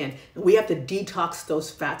our skin, and we have to detox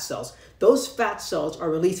those fat cells. Those fat cells are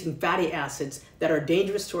releasing fatty acids that are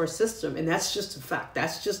dangerous to our system, and that's just a fact.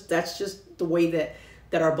 That's just the way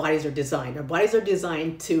that our bodies are designed. Our bodies are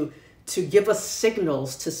designed to give us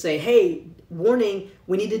signals to say, hey, warning,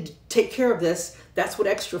 we need to take care of this. That's what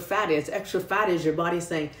extra fat is. Extra fat is your body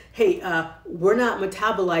saying, hey, we're not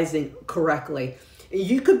metabolizing correctly.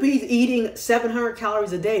 You could be eating 700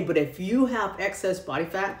 calories a day, but if you have excess body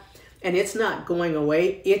fat and it's not going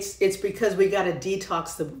away, it's because we got to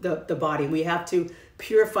detox the body. We have to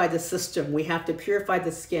purify the system. We have to purify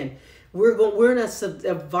the skin. We're in an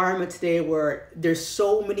environment today where there's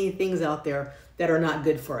so many things out there that are not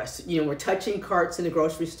good for us. We're touching carts in the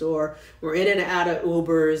grocery store. We're in and out of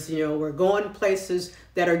Ubers. We're going places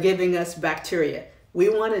that are giving us bacteria. We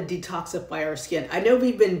want to detoxify our skin. I know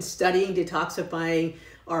we've been studying detoxifying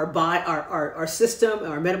our system,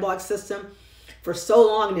 our metabolic system, for so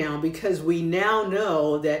long now, because we now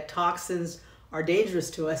know that toxins are dangerous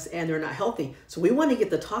to us and they're not healthy. So we want to get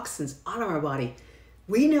the toxins out of our body.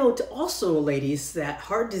 We know also, ladies, that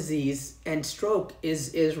heart disease and stroke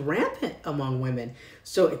is rampant among women.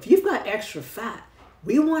 So if you've got extra fat,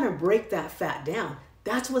 we want to break that fat down.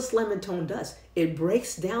 That's what Slim and Tone does. It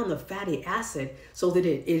breaks down the fatty acid so that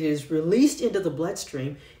it is released into the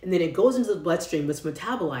bloodstream, and then it goes into the bloodstream, it's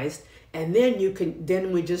metabolized, and then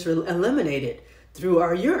we just eliminate it through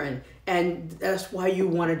our urine. And that's why you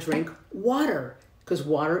want to drink water, because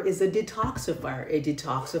water is a detoxifier. It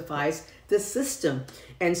detoxifies the system.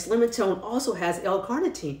 And Slim and Tone also has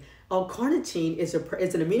L-carnitine. L-carnitine is an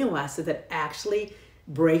amino acid that actually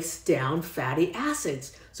breaks down fatty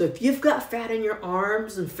acids. So if you've got fat in your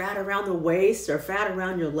arms and fat around the waist, or fat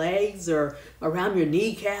around your legs, or around your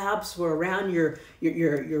kneecaps, or around your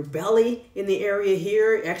belly in the area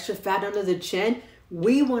here, extra fat under the chin,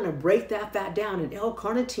 we want to break that fat down, and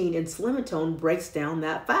L-carnitine and Slim and Tone breaks down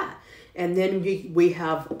that fat. And then we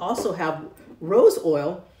also have rose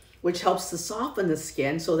oil, which helps to soften the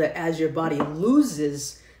skin so that as your body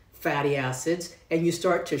loses fatty acids and you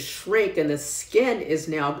start to shrink, and the skin is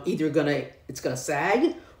now either gonna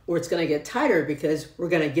sag or it's gonna get tighter because we're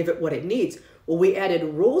gonna give it what it needs. Well, we added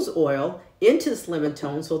rose oil into Slim and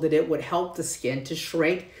Tone so that it would help the skin to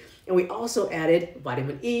shrink. And we also added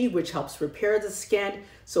vitamin E, which helps repair the skin.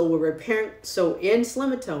 So in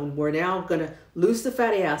Slim and Tone, we're now gonna lose the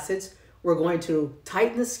fatty acids. We're going to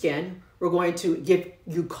tighten the skin. We're going to give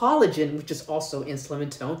you collagen, which is also in Slim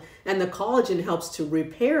and Tone. And the collagen helps to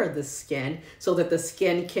repair the skin so that the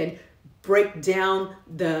skin can break down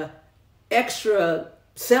the extra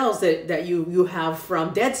cells that you have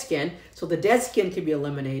from dead skin. So the dead skin can be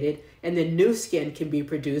eliminated, and then new skin can be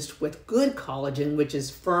produced with good collagen, which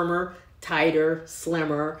is firmer, tighter,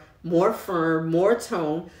 slimmer, more firm, more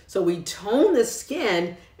tone. So we tone the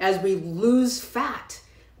skin as we lose fat.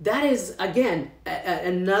 That is, again,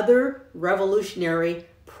 another revolutionary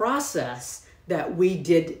process that we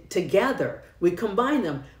did together. We combined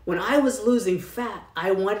them. When I was losing fat, I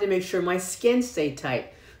wanted to make sure my skin stayed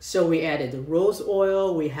tight. So we added the rose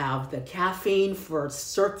oil. We have the caffeine for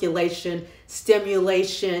circulation,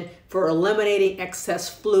 stimulation, for eliminating excess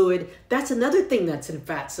fluid. That's another thing that's in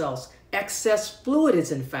fat cells. Excess fluid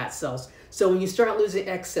is in fat cells. So when you start losing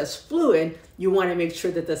excess fluid, you want to make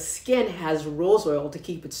sure that the skin has rose oil to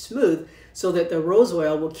keep it smooth, so that the rose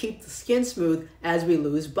oil will keep the skin smooth as we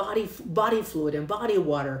lose body fluid and body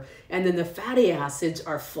water. And then the fatty acids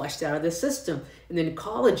are flushed out of the system. And then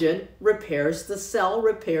collagen repairs the cell,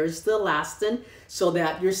 repairs the elastin, so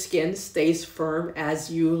that your skin stays firm as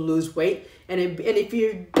you lose weight. And if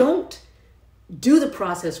you don't do the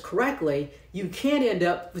process correctly, you can end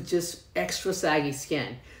up with just extra saggy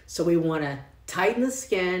skin. So we want to tighten the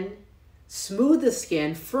skin, smooth the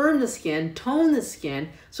skin, firm the skin, tone the skin.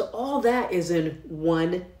 So all that is in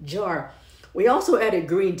one jar. We also added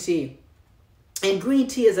green tea. And green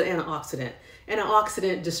tea is an antioxidant.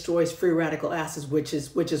 Antioxidant destroys free radical acids, which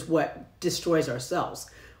is what destroys our cells,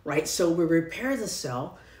 right? So we repair the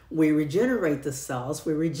cell, we regenerate the cells,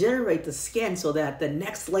 we regenerate the skin, so that the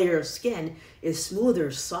next layer of skin is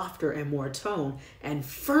smoother, softer, and more toned and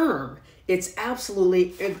firm. It's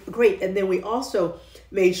absolutely great. And then we also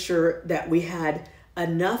made sure that we had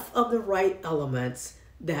enough of the right elements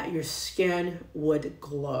that your skin would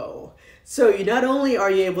glow. So you not only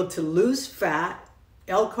are you able to lose fat,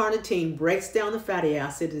 L-carnitine breaks down the fatty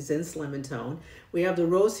acid, is in Slim and Tone. We have the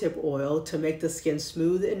rosehip oil to make the skin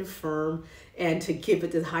smooth and firm and to give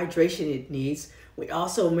it the hydration it needs. We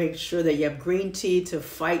also make sure that you have green tea to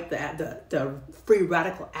fight the free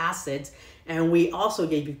radical acids. And we also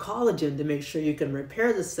gave you collagen to make sure you can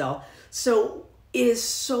repair the cell. So it is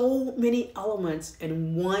so many elements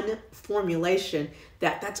in one formulation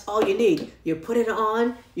that's all you need. You put it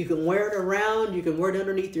on, you can wear it around, you can wear it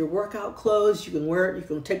underneath your workout clothes, you can wear it,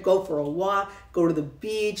 you can go for a walk, go to the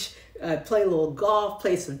beach, play a little golf,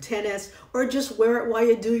 play some tennis, or just wear it while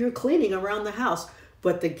you do your cleaning around the house.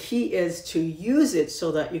 But the key is to use it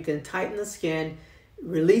so that you can tighten the skin,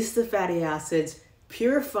 release the fatty acids,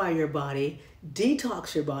 purify your body,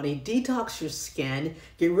 detox your body, detox your skin,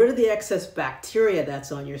 get rid of the excess bacteria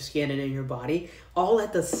that's on your skin and in your body, all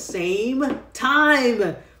at the same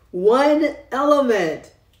time. One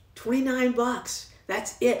element, 29 bucks.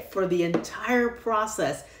 That's it for the entire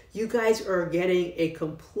process. You guys are getting a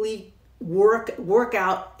complete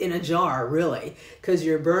workout in a jar, really, because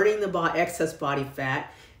you're burning the excess body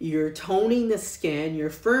fat, you're toning the skin,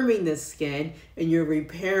 you're firming the skin, and you're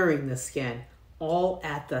repairing the skin, all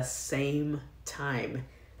at the same time.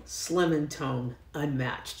 Slim and Tone,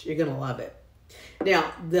 unmatched. You're gonna love it.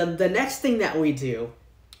 Now, the next thing that we do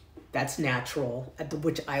that's natural,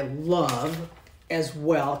 which I love as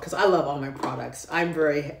well, because I love all my products. I'm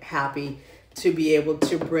very happy to be able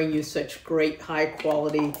to bring you such great high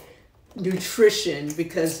quality nutrition,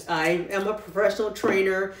 because I am a professional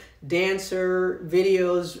trainer, dancer,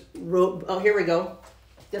 videos, oh, here we go.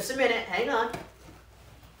 Just a minute, hang on.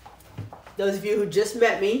 Those of you who just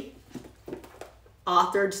met me,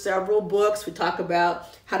 authored several books. We talk about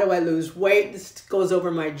how do I lose weight. This goes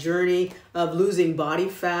over my journey of losing body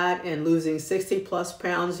fat and losing 60+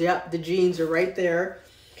 pounds. Yep, the genes are right there.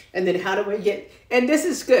 And then how do I get, and this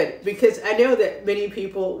is good because I know that many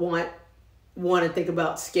people want to think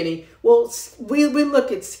about skinny. Well, we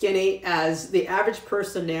look at skinny as the average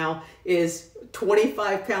person now is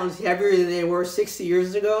 25 pounds heavier than they were 60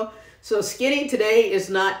 years ago. So skinny today is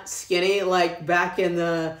not skinny like back in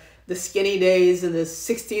the skinny days in the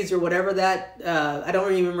 60s or whatever that, I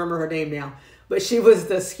don't even remember her name now, but she was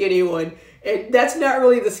the skinny one. And that's not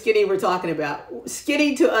really the skinny we're talking about.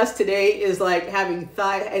 Skinny to us today is like having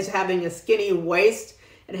having a skinny waist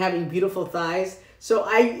and having beautiful thighs. So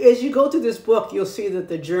as you go through this book, you'll see that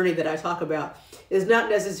the journey that I talk about is not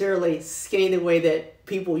necessarily skinny the way that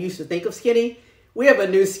people used to think of skinny. We have a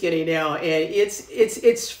new skinny now, and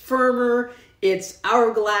it's firmer, it's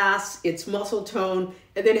hourglass, it's muscle tone.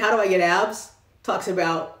 And then how do I get abs? Talks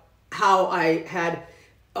about how I had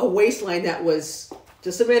a waistline that was,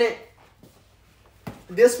 just a minute,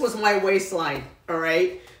 this was my waistline, all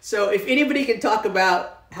right? So if anybody can talk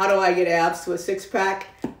about how do I get abs to a six-pack,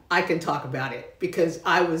 I can talk about it because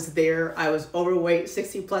I was there. I was overweight,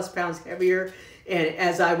 60+ pounds heavier. And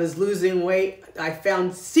as I was losing weight, I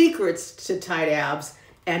found secrets to tight abs,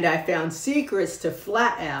 and I found secrets to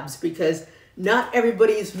flat abs, because not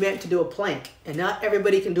everybody is meant to do a plank, and not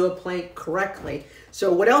everybody can do a plank correctly.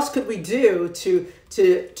 So what else could we do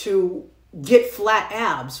to get flat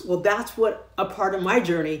abs? Well, that's what a part of my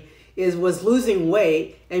journey was losing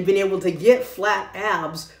weight and being able to get flat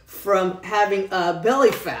abs from having a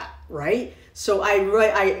belly fat, right? So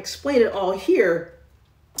I explain it all here.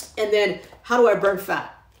 And then how do I burn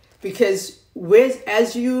fat? Because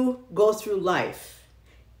as you go through life,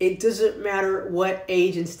 it doesn't matter what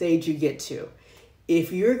age and stage you get to.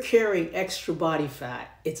 if you're carrying extra body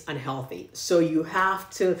fat, it's unhealthy. So you have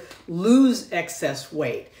to lose excess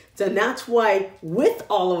weight. So that's why with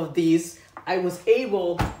all of these, I was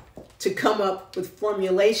able to come up with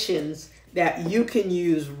formulations that you can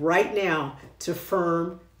use right now to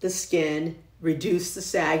firm the skin, reduce the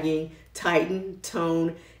sagging, tighten,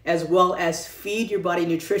 tone, as well as feed your body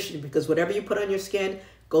nutrition, because whatever you put on your skin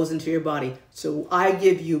goes into your body. So I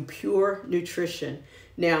give you pure nutrition.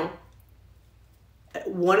 Now,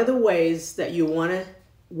 one of the ways that you want to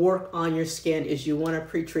work on your skin is you want a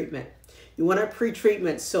pre-treatment. You want a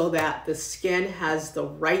pre-treatment so that the skin has the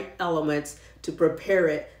right elements to prepare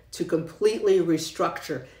it to completely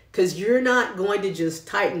restructure. Because you're not going to just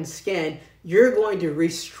tighten skin, you're going to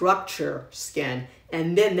restructure skin.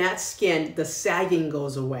 And then that skin, the sagging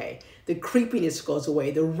goes away, the creepiness goes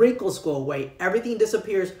away, the wrinkles go away, everything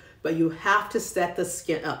disappears, but you have to set the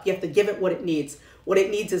skin up. You have to give it what it needs. What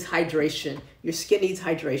it needs is hydration. Your skin needs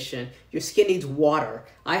hydration. Your skin needs water.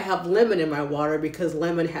 I have lemon in my water because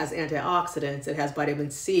lemon has antioxidants. It has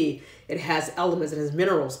vitamin C. It has elements. It has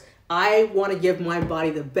minerals. I want to give my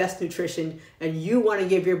body the best nutrition, and you want to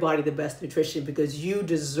give your body the best nutrition because you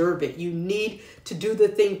deserve it. You need to do the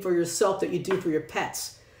thing for yourself that you do for your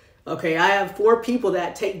pets. Okay, I have 4 people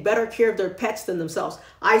that take better care of their pets than themselves.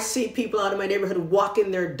 I see people out in my neighborhood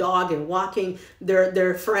walking their dog and walking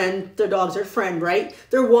their friend, their dog's their friend, right?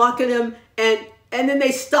 They're walking them and then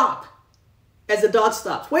they stop as the dog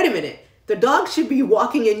stops. Wait a minute. The dog should be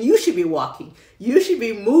walking and you should be walking. You should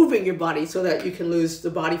be moving your body so that you can lose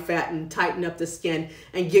the body fat and tighten up the skin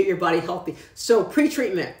and get your body healthy. So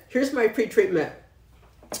pre-treatment, here's my pre-treatment,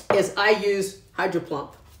 is I use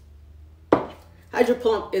HydroPlump.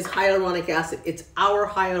 HydroPlump is hyaluronic acid. It's our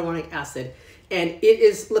hyaluronic acid. And it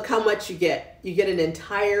is, look how much you get. You get an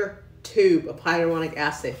entire tube of hyaluronic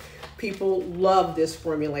acid. People love this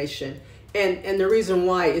formulation. And the reason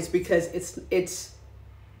why is because it's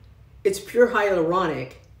pure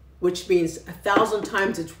hyaluronic, which means 1,000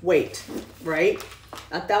 times its weight, right?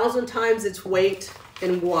 1,000 times its weight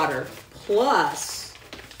in water. Plus,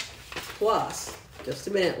 just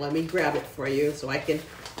a minute, let me grab it for you so I can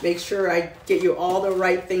make sure I get you all the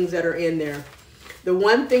right things that are in there. The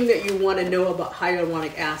one thing that you want to know about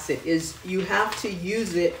hyaluronic acid is you have to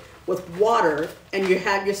use it with water, and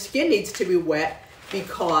your skin needs to be wet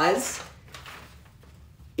because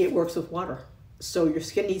it works with water. So your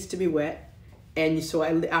skin needs to be wet. And so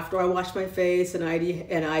after I wash my face and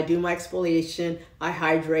I do my exfoliation, I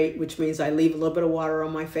hydrate, which means I leave a little bit of water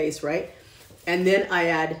on my face, right? And then I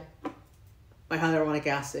add my hyaluronic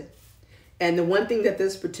acid. And the one thing that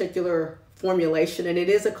this particular formulation, and it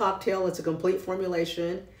is a cocktail, it's a complete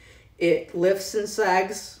formulation, it lifts and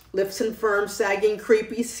sags, lifts and firms sagging,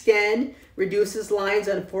 creepy skin, reduces lines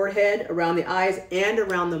on the forehead, around the eyes, and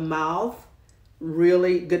around the mouth.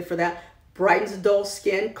 Really good for that. Brightens dull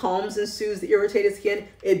skin, calms and soothes the irritated skin.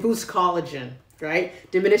 It boosts collagen, right?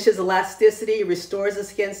 Diminishes elasticity, restores the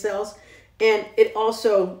skin cells. And it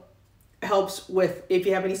also helps with if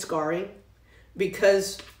you have any scarring,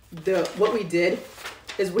 because what we did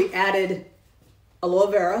is we added aloe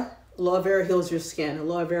vera. Aloe vera heals your skin.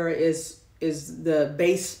 Aloe vera is the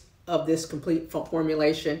base of this complete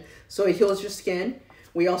formulation. So it heals your skin.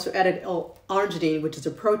 We also added L-arginine, which is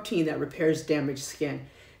a protein that repairs damaged skin.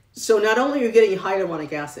 So not only are you getting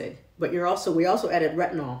hyaluronic acid, but we also added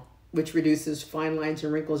retinol, which reduces fine lines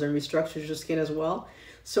and wrinkles and restructures your skin as well.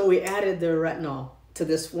 So we added the retinol to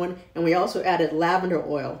this one, and we also added lavender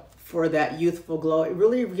oil for that youthful glow. It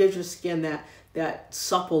really gives your skin that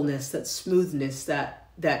suppleness, that smoothness,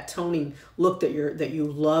 that toning look that you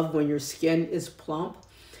love when your skin is plump.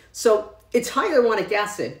 So it's hyaluronic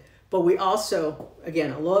acid, but we also,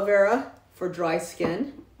 again, aloe vera for dry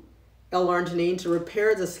skin, L-arginine to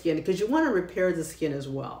repair the skin, because you want to repair the skin as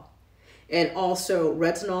well. And also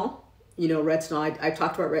retinol. You know, retinol, I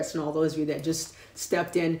talked about retinol, those of you that just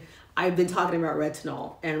stepped in. I've been talking about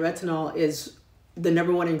retinol, and retinol is the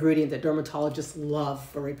 #1 ingredient that dermatologists love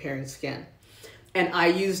for repairing skin. And I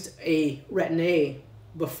used a Retin-A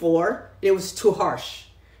before. It was too harsh.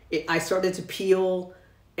 I started to peel,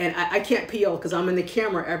 and I can't peel because I'm in the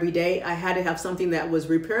camera every day. I had to have something that was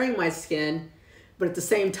repairing my skin, but at the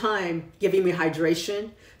same time giving me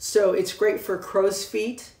hydration. So it's great for crow's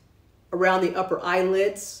feet, around the upper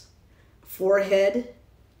eyelids, forehead,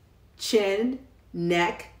 chin,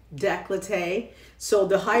 neck, décolleté. So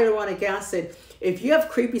the hyaluronic acid, if you have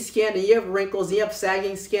creepy skin and you have wrinkles and you have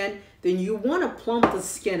sagging skin, then you want to plump the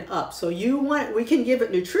skin up. So we can give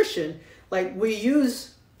it nutrition, like we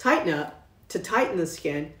use Tighten Up to tighten the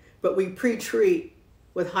skin, but we pre-treat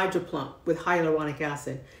with HydroPlump, with hyaluronic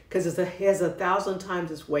acid, because it has 1,000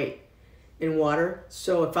 times its weight. in water.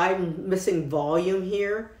 So if I'm missing volume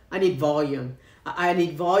here, I need volume. I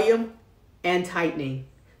need volume and tightening.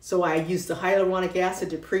 So I use the hyaluronic acid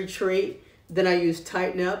to pre-treat. Then I use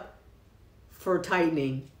Tighten Up for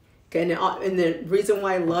tightening. Okay, and the reason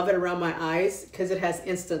why I love it around my eyes, because it has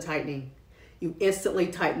instant tightening. You instantly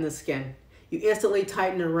tighten the skin. You instantly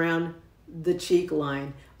tighten around the cheek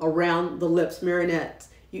line, around the lips, marionettes.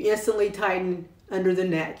 You instantly tighten under the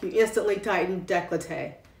neck. You instantly tighten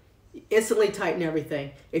décolleté. You instantly tighten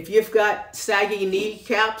everything. If you've got sagging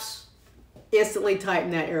kneecaps, instantly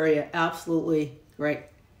tighten that area. Absolutely right.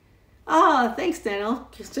 Ah, thanks, Danielle.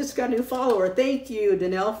 Just got a new follower. Thank you,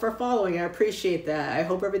 Danielle, for following. I appreciate that. I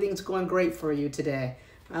hope everything's going great for you today.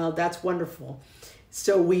 That's wonderful.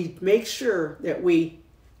 So we make sure that we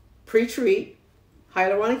pre-treat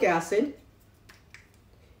hyaluronic acid.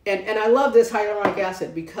 And I love this hyaluronic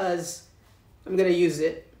acid because I'm going to use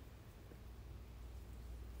it.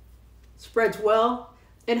 Spreads well.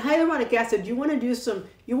 And hyaluronic acid, you want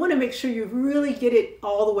to make sure you really get it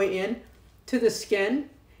all the way in to the skin.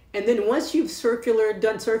 And then once you've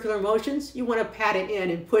done circular motions, you want to pat it in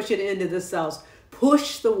and push it into the cells.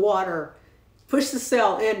 Push the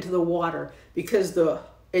cell into the water, because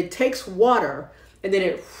it takes water and then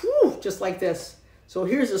it, just like this. So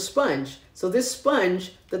here's a sponge. So this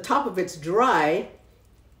sponge, the top of it's dry,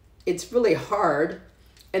 it's really hard.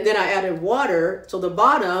 And then I added water, so the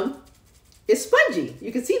bottom is spongy.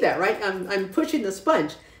 You can see that, right? I'm pushing the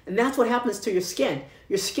sponge. And that's what happens to your skin.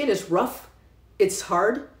 Your skin is rough, it's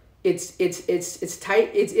hard, it's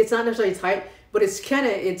tight. It's not necessarily tight, but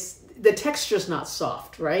the texture's not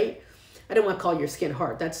soft, right? I don't want to call your skin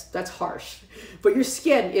hard. That's harsh. But your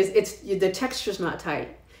skin the texture's not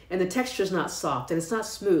tight, and the texture's not soft, and it's not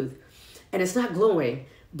smooth, and it's not glowing.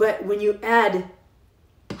 But when you add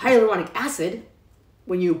hyaluronic acid,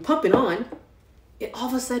 when you pump it on, all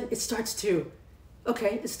of a sudden it starts to,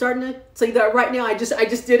 it's starting to, so that right now I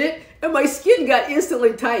just did it, and my skin got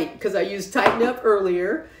instantly tight because I used Tighten Up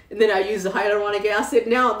earlier, and then I used the hyaluronic acid.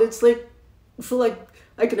 Now it's like, I feel like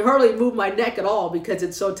I can hardly move my neck at all because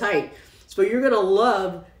it's so tight. So you're gonna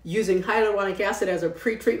love using hyaluronic acid as a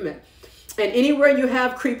pre-treatment. And anywhere you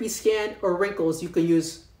have creepy skin or wrinkles, you can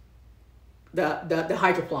use the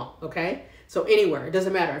Hydro Plump, okay? So anywhere, it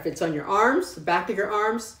doesn't matter if it's on your arms, the back of your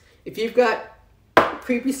arms. If you've got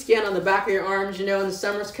creepy skin on the back of your arms, and the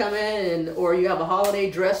summer's coming, or you have a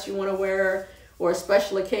holiday dress you want to wear, or a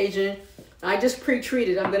special occasion, I just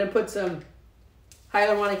pre-treated. I'm going to put some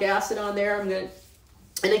hyaluronic acid on there. And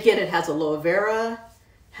again, it has aloe vera,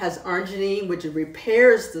 has arginine, which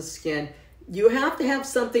repairs the skin. You have to have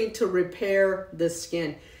something to repair the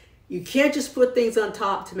skin. You can't just put things on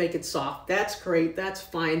top to make it soft. That's great. That's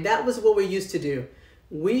fine. That was what we used to do.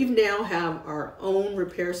 We now have our own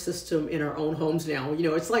repair system in our own homes now.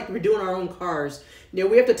 It's like we're doing our own cars.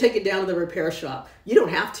 We have to take it down to the repair shop. You don't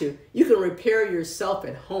have to. You can repair yourself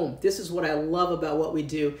at home. This is what I love about what we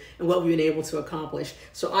do and what we've been able to accomplish.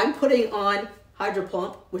 So I'm putting on Hydro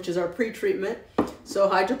Plump, which is our pre-treatment. So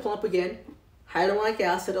Hydro Plump again, hyaluronic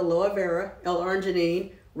acid, aloe vera,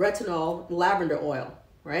 L-arginine, retinol, lavender oil,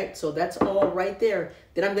 right? So that's all right there.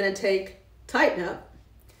 Then I'm going to take Tighten Up,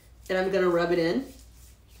 and I'm going to rub it in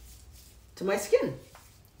to my skin.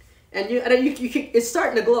 And it's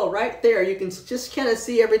starting to glow right there. You can just kind of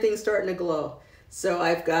see everything starting to glow. So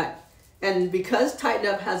and because Tighten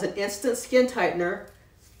Up has an instant skin tightener,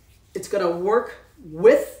 it's going to work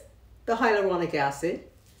with the hyaluronic acid,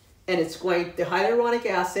 and the hyaluronic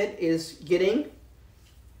acid is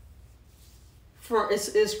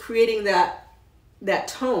creating that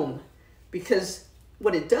tone, because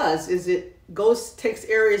what it does is it takes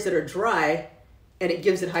areas that are dry and it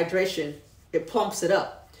gives it hydration. It plumps it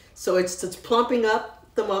up. So it's plumping up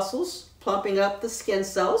the muscles, plumping up the skin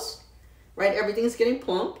cells, right? Everything's getting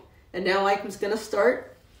plump. And now I'm just going to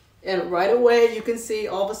start, and right away you can see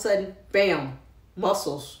all of a sudden, bam,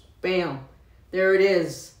 muscles, bam, there it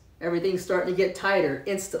is. Everything's starting to get tighter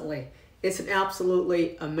instantly. It's an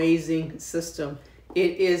absolutely amazing system.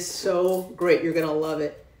 It is so great. You're going to love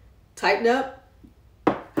it. Tighten Up,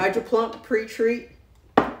 Hydro Plump pre-treat,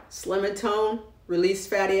 Slim and Tone, release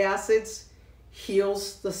fatty acids,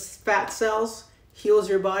 heals the fat cells, heals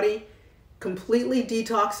your body, completely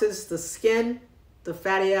detoxes the skin, the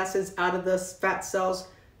fatty acids out of the fat cells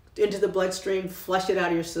into the bloodstream, flush it out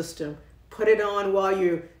of your system. Put it on while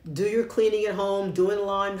you do your cleaning at home, doing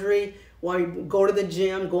laundry, while you go to the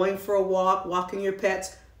gym, going for a walk, walking your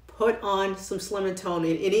pets. Put on some Slim and Tone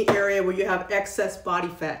in any area where you have excess body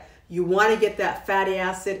fat. You want to get that fatty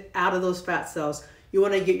acid out of those fat cells. You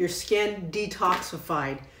want to get your skin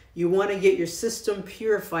detoxified. You want to get your system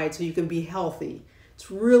purified so you can be healthy. It's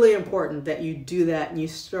really important that you do that and you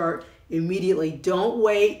start immediately. Don't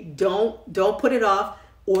wait. Don't put it off.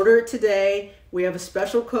 Order it today. We have a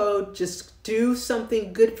special code. Just do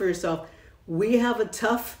something good for yourself. We have a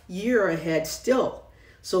tough year ahead still.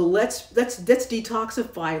 So let's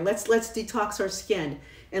detoxify. Let's detox our skin,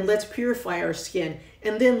 and let's purify our skin.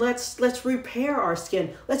 And then let's repair our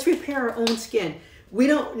skin. Let's repair our own skin.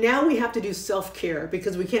 Now we have to do self-care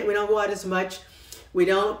because we don't go out as much. We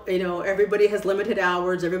don't, everybody has limited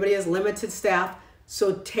hours. Everybody has limited staff.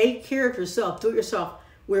 So take care of yourself. Do it yourself.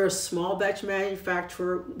 We're a small batch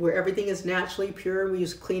manufacturer where everything is naturally pure. We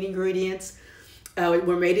use clean ingredients.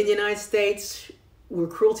 We're made in the United States. We're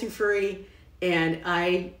cruelty-free. And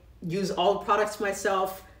I use all the products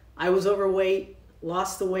myself. I was overweight,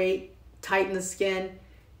 lost the weight, tightened the skin.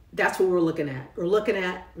 That's what we're looking at. We're looking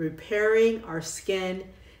at repairing our skin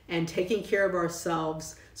and taking care of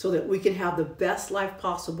ourselves so that we can have the best life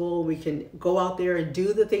possible. We can go out there and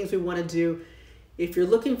do the things we want to do. If you're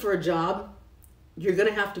looking for a job, you're going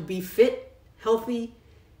to have to be fit, healthy.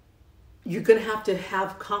 You're going to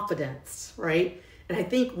have confidence, right? And I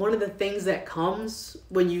think one of the things that comes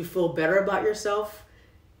when you feel better about yourself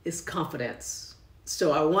is confidence.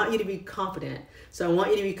 So I want you to be confident. So I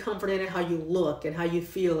want you to be confident in how you look and how you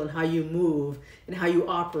feel and how you move and how you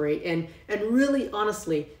operate. And really,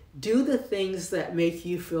 honestly, do the things that make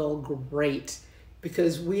you feel great,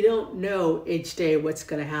 because we don't know each day what's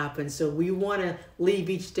going to happen. So we want to leave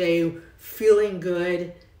each day feeling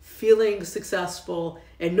good, feeling successful,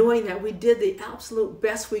 and knowing that we did the absolute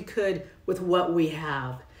best we could with what we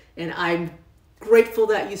have. And I'm grateful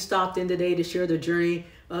that you stopped in today to share the journey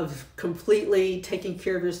of completely taking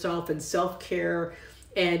care of yourself and self-care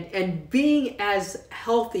and being as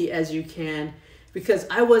healthy as you can, because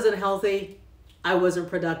I wasn't healthy, I wasn't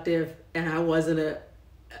productive, and I wasn't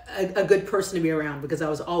a good person to be around because I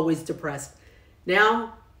was always depressed.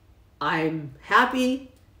 Now I'm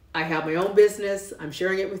happy. I have my own business. I'm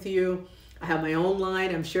sharing it with you. I have my own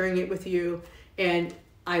line. I'm sharing it with you. And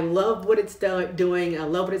I love what it's doing. I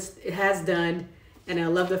love what it has done. And I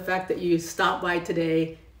love the fact that you stopped by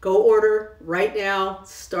today. Go order right now.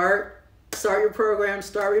 Start your program.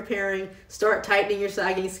 Start repairing. Start tightening your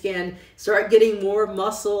sagging skin. Start getting more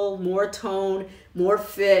muscle, more tone, more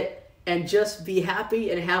fit. And just be happy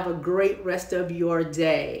and have a great rest of your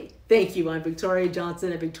day. Thank you. I'm Victoria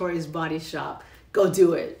Johnson at Victoria's Body Shop. Go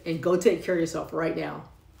do it and go take care of yourself right now.